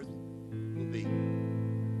on earth will be.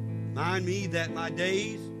 Remind me that my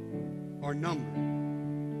days are numbered,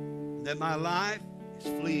 and that my life is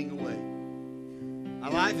fleeing away. My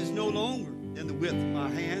life is no longer than the width of my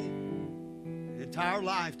hand. An entire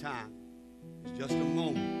lifetime is just a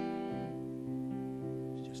moment.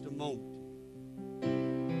 It's just a moment.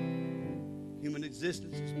 Human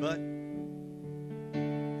existence is but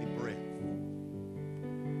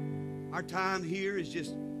our time here is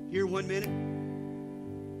just here 1 minute,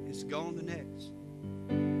 it's gone the next.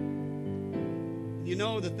 And you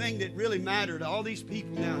know, the thing that really mattered, all these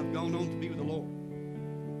people now have gone on to be with the Lord.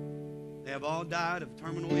 They have all died of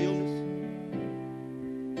terminal illness.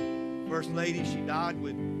 First lady, she died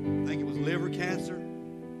with, I think it was liver cancer.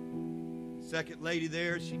 Second lady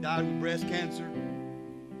there, she died with breast cancer.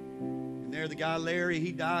 And there the guy Larry,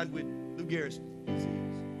 he died with Lou Gehrig's disease.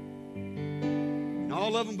 And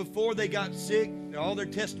all of them, before they got sick, all their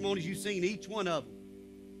testimonies you've seen, each one of them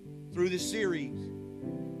through this series,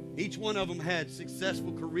 each one of them had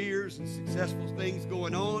successful careers and successful things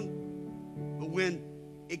going on. But when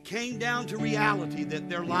it came down to reality that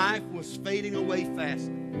their life was fading away fast,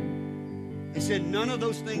 they said none of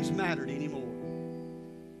those things mattered anymore.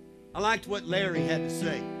 I liked what Larry had to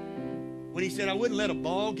say when he said, I wouldn't let a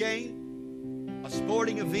ball game, a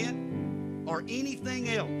sporting event, or anything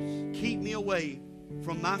else keep me away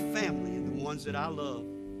from my family and the ones that I love.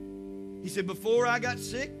 He said, before I got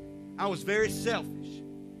sick, I was very selfish.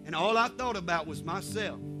 And all I thought about was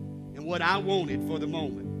myself and what I wanted for the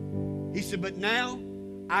moment. He said, but now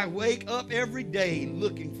I wake up every day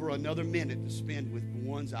looking for another minute to spend with the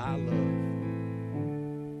ones I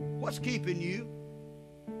love. What's keeping you?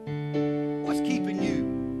 What's keeping you,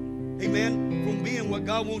 amen, from being what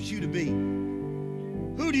God wants you to be?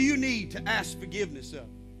 Who do you need to ask forgiveness of?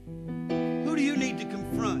 Who do you need to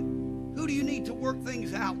confront? Who do you need to work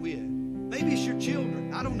things out with? Maybe it's your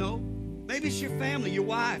children. I don't know. Maybe it's your family, your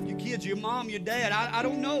wife, your kids, your mom, your dad. I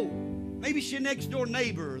don't know. Maybe it's your next door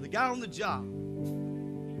neighbor or the guy on the job.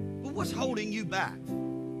 But what's holding you back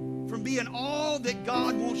from being all that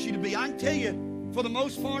God wants you to be? I can tell you, for the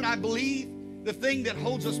most part, I believe the thing that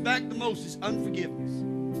holds us back the most is unforgiveness.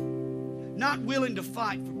 Not willing to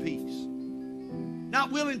fight for peace.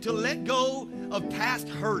 Not willing to let go of past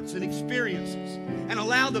hurts and experiences and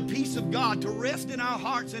allow the peace of God to rest in our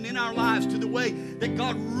hearts and in our lives to the way that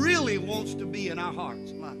God really wants to be in our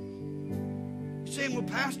hearts and lives. You're saying, well,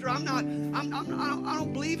 Pastor, I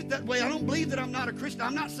don't believe it that way. I don't believe that I'm not a Christian.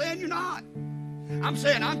 I'm not saying you're not. I'm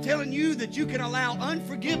saying, I'm telling you that you can allow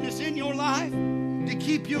unforgiveness in your life to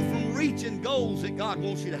keep you from reaching goals that God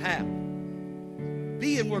wants you to have.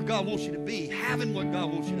 Being where God wants you to be, having what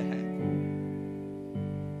God wants you to have.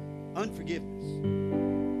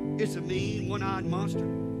 Unforgiveness. It's a mean, one-eyed monster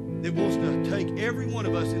that wants to take every one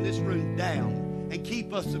of us in this room down and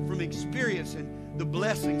keep us from experiencing the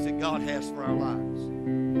blessings that God has for our lives.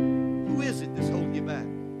 Who is it that's holding you back?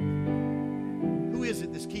 Who is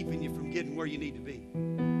it that's keeping you from getting where you need to be?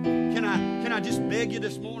 Can I just beg you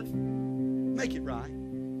this morning? Make it right.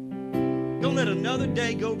 Don't let another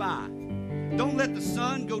day go by. Don't let the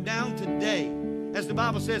sun go down today. As the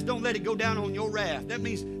Bible says, don't let it go down on your wrath. That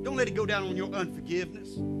means don't let it go down on your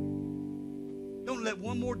unforgiveness. Don't let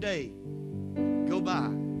one more day go by.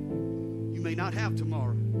 You may not have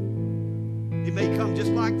tomorrow. It may come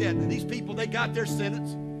just like that. And these people, they got their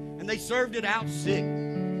sentence and they served it out sick.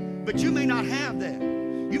 But you may not have that.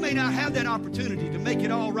 You may not have that opportunity to make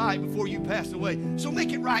it all right before you pass away. So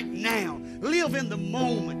make it right now. Live in the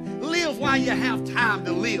moment. Live while you have time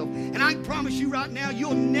to live. And I can promise you right now,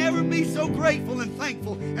 you'll never be so grateful and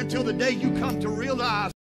thankful until the day you come to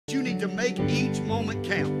realize that you need to make each moment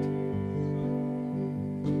count.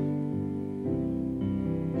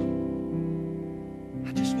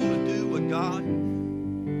 I just want to do what God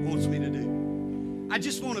wants me to do. I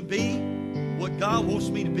just want to be what God wants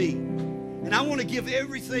me to be. And I want to give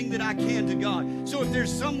everything that I can to God. So if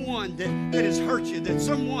there's someone that has hurt you, that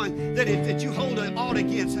someone that you hold an ought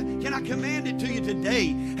against, can I command it to you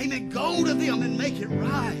today? Amen. Go to them and make it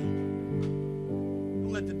right.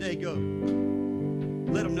 Don't let the day go.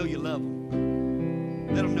 Let them know you love them.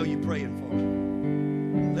 Let them know you're praying for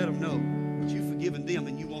them. Let them know that you've forgiven them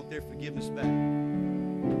and you want their forgiveness back.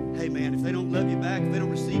 Hey, man, if they don't love you back, if they don't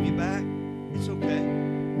receive you back, it's okay.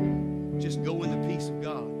 Just go in the peace of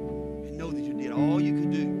God. Know that you did all you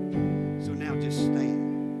could do. So now just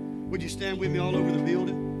stand. Would you stand with me all over the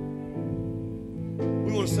building?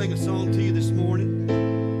 We want to sing a song to you this morning.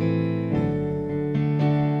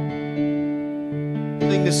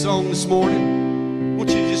 Sing this song this morning. I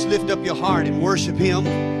want you to just lift up your heart and worship Him.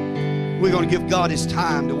 We're going to give God His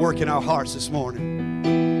time to work in our hearts this morning.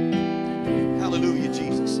 Hallelujah,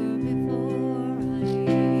 Jesus.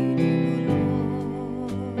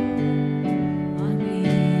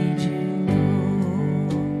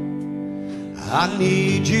 I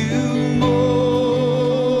need you more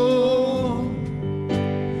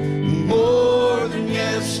than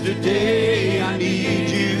yesterday. I need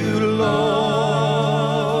you,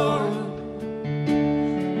 Lord,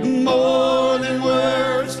 more than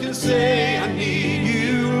words can say. I need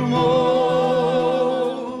you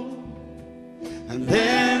more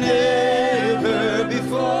than ever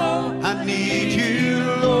before. I need you,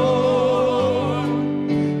 Lord.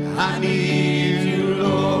 I need you,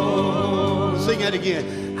 Lord. Sing that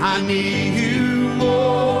again. I need you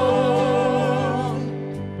more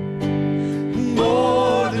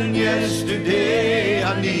than yesterday.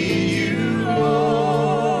 I need you,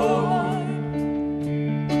 Lord,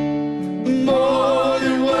 more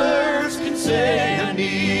than words can say. I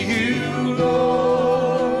need you,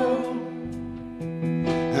 Lord,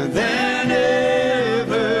 than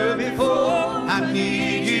ever before. I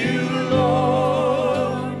need you,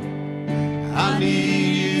 Lord. I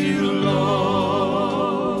need you,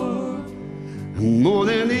 Lord, more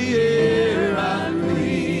than the air I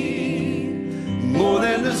breathe, more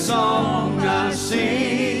than the song I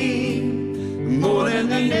sing, more than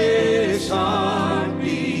the next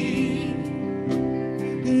heartbeat,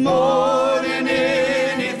 more than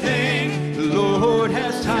anything. Lord,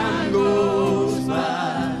 as time goes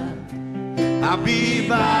by, I'll be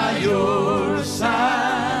by your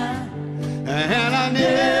side, and I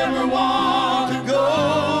never want to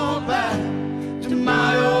go back to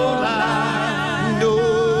my old life.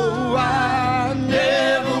 No, I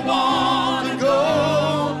never want to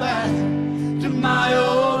go back to my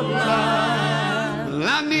old life.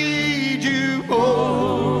 I need you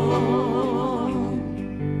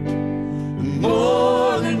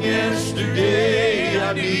more than yesterday.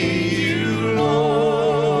 I need you,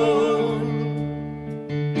 Lord,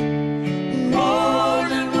 more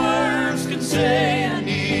than words can say. I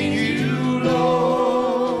need you,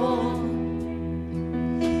 Lord,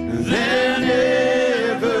 than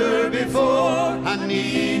ever before. I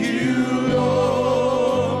need you,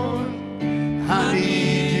 Lord. I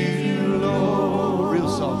need you, Lord. Real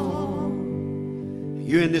soft.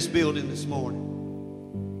 You're in this building this morning.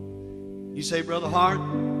 You say, Brother Hart,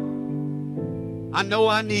 I know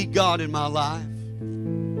I need God in my life.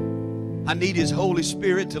 I need His Holy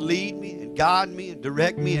Spirit to lead me and guide me and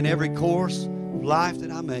direct me in every course of life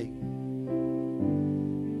that I make.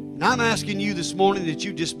 And I'm asking you this morning that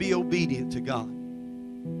you just be obedient to God.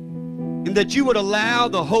 and that you would allow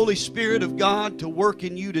the Holy Spirit of God to work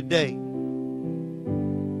in you today.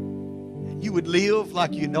 And you would live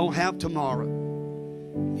like you don't have tomorrow.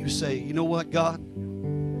 You say, you know what, God?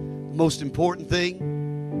 The most important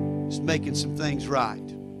thing is making some things right.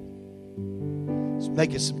 It's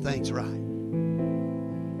making some things right.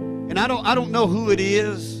 And I don't know who it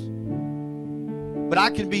is, but I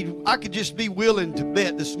could just be willing to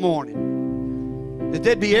bet this morning that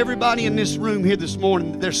there'd be everybody in this room here this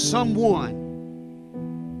morning, that there's someone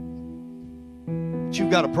that you've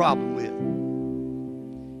got a problem with.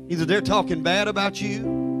 Either they're talking bad about you,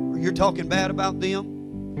 or you're talking bad about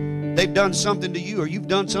them. They've done something to you, or you've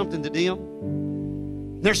done something to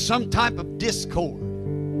them. There's some type of discord,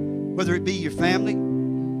 whether it be your family,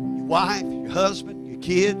 your wife, your husband, your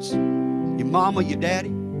kids, your mama, your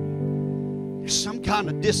daddy. There's some kind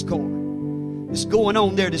of discord that's going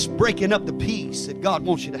on there that's breaking up the peace that God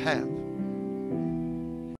wants you to have.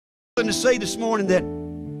 I'm going to say this morning that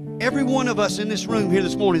every one of us in this room here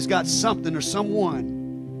this morning has got something or someone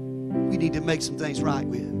we need to make some things right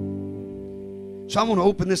with. So I want to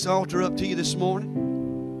open this altar up to you this morning.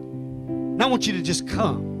 And I want you to just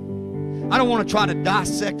come. I don't want to try to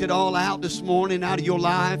dissect it all out this morning out of your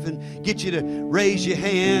life and get you to raise your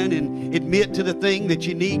hand and admit to the thing that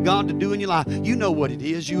you need God to do in your life. You know what it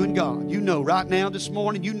is, you and God. You know right now this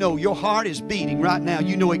morning, you know your heart is beating right now.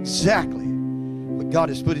 You know exactly what God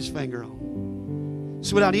has put His finger on.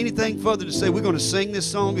 So without anything further to say, we're going to sing this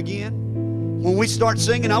song again. When we start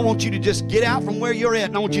singing, I want you to just get out from where you're at,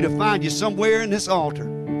 and I want you to find you somewhere in this altar.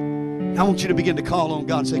 And I want you to begin to call on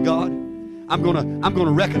God and say, God, I'm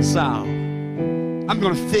gonna reconcile. I'm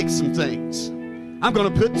gonna fix some things. I'm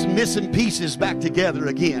gonna put some missing pieces back together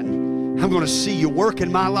again. I'm gonna see you work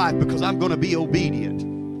in my life because I'm gonna be obedient.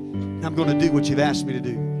 And I'm gonna do what you've asked me to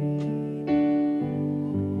do.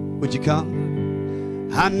 Would you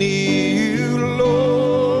come? I need you,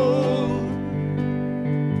 Lord,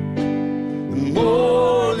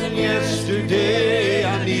 more than yesterday.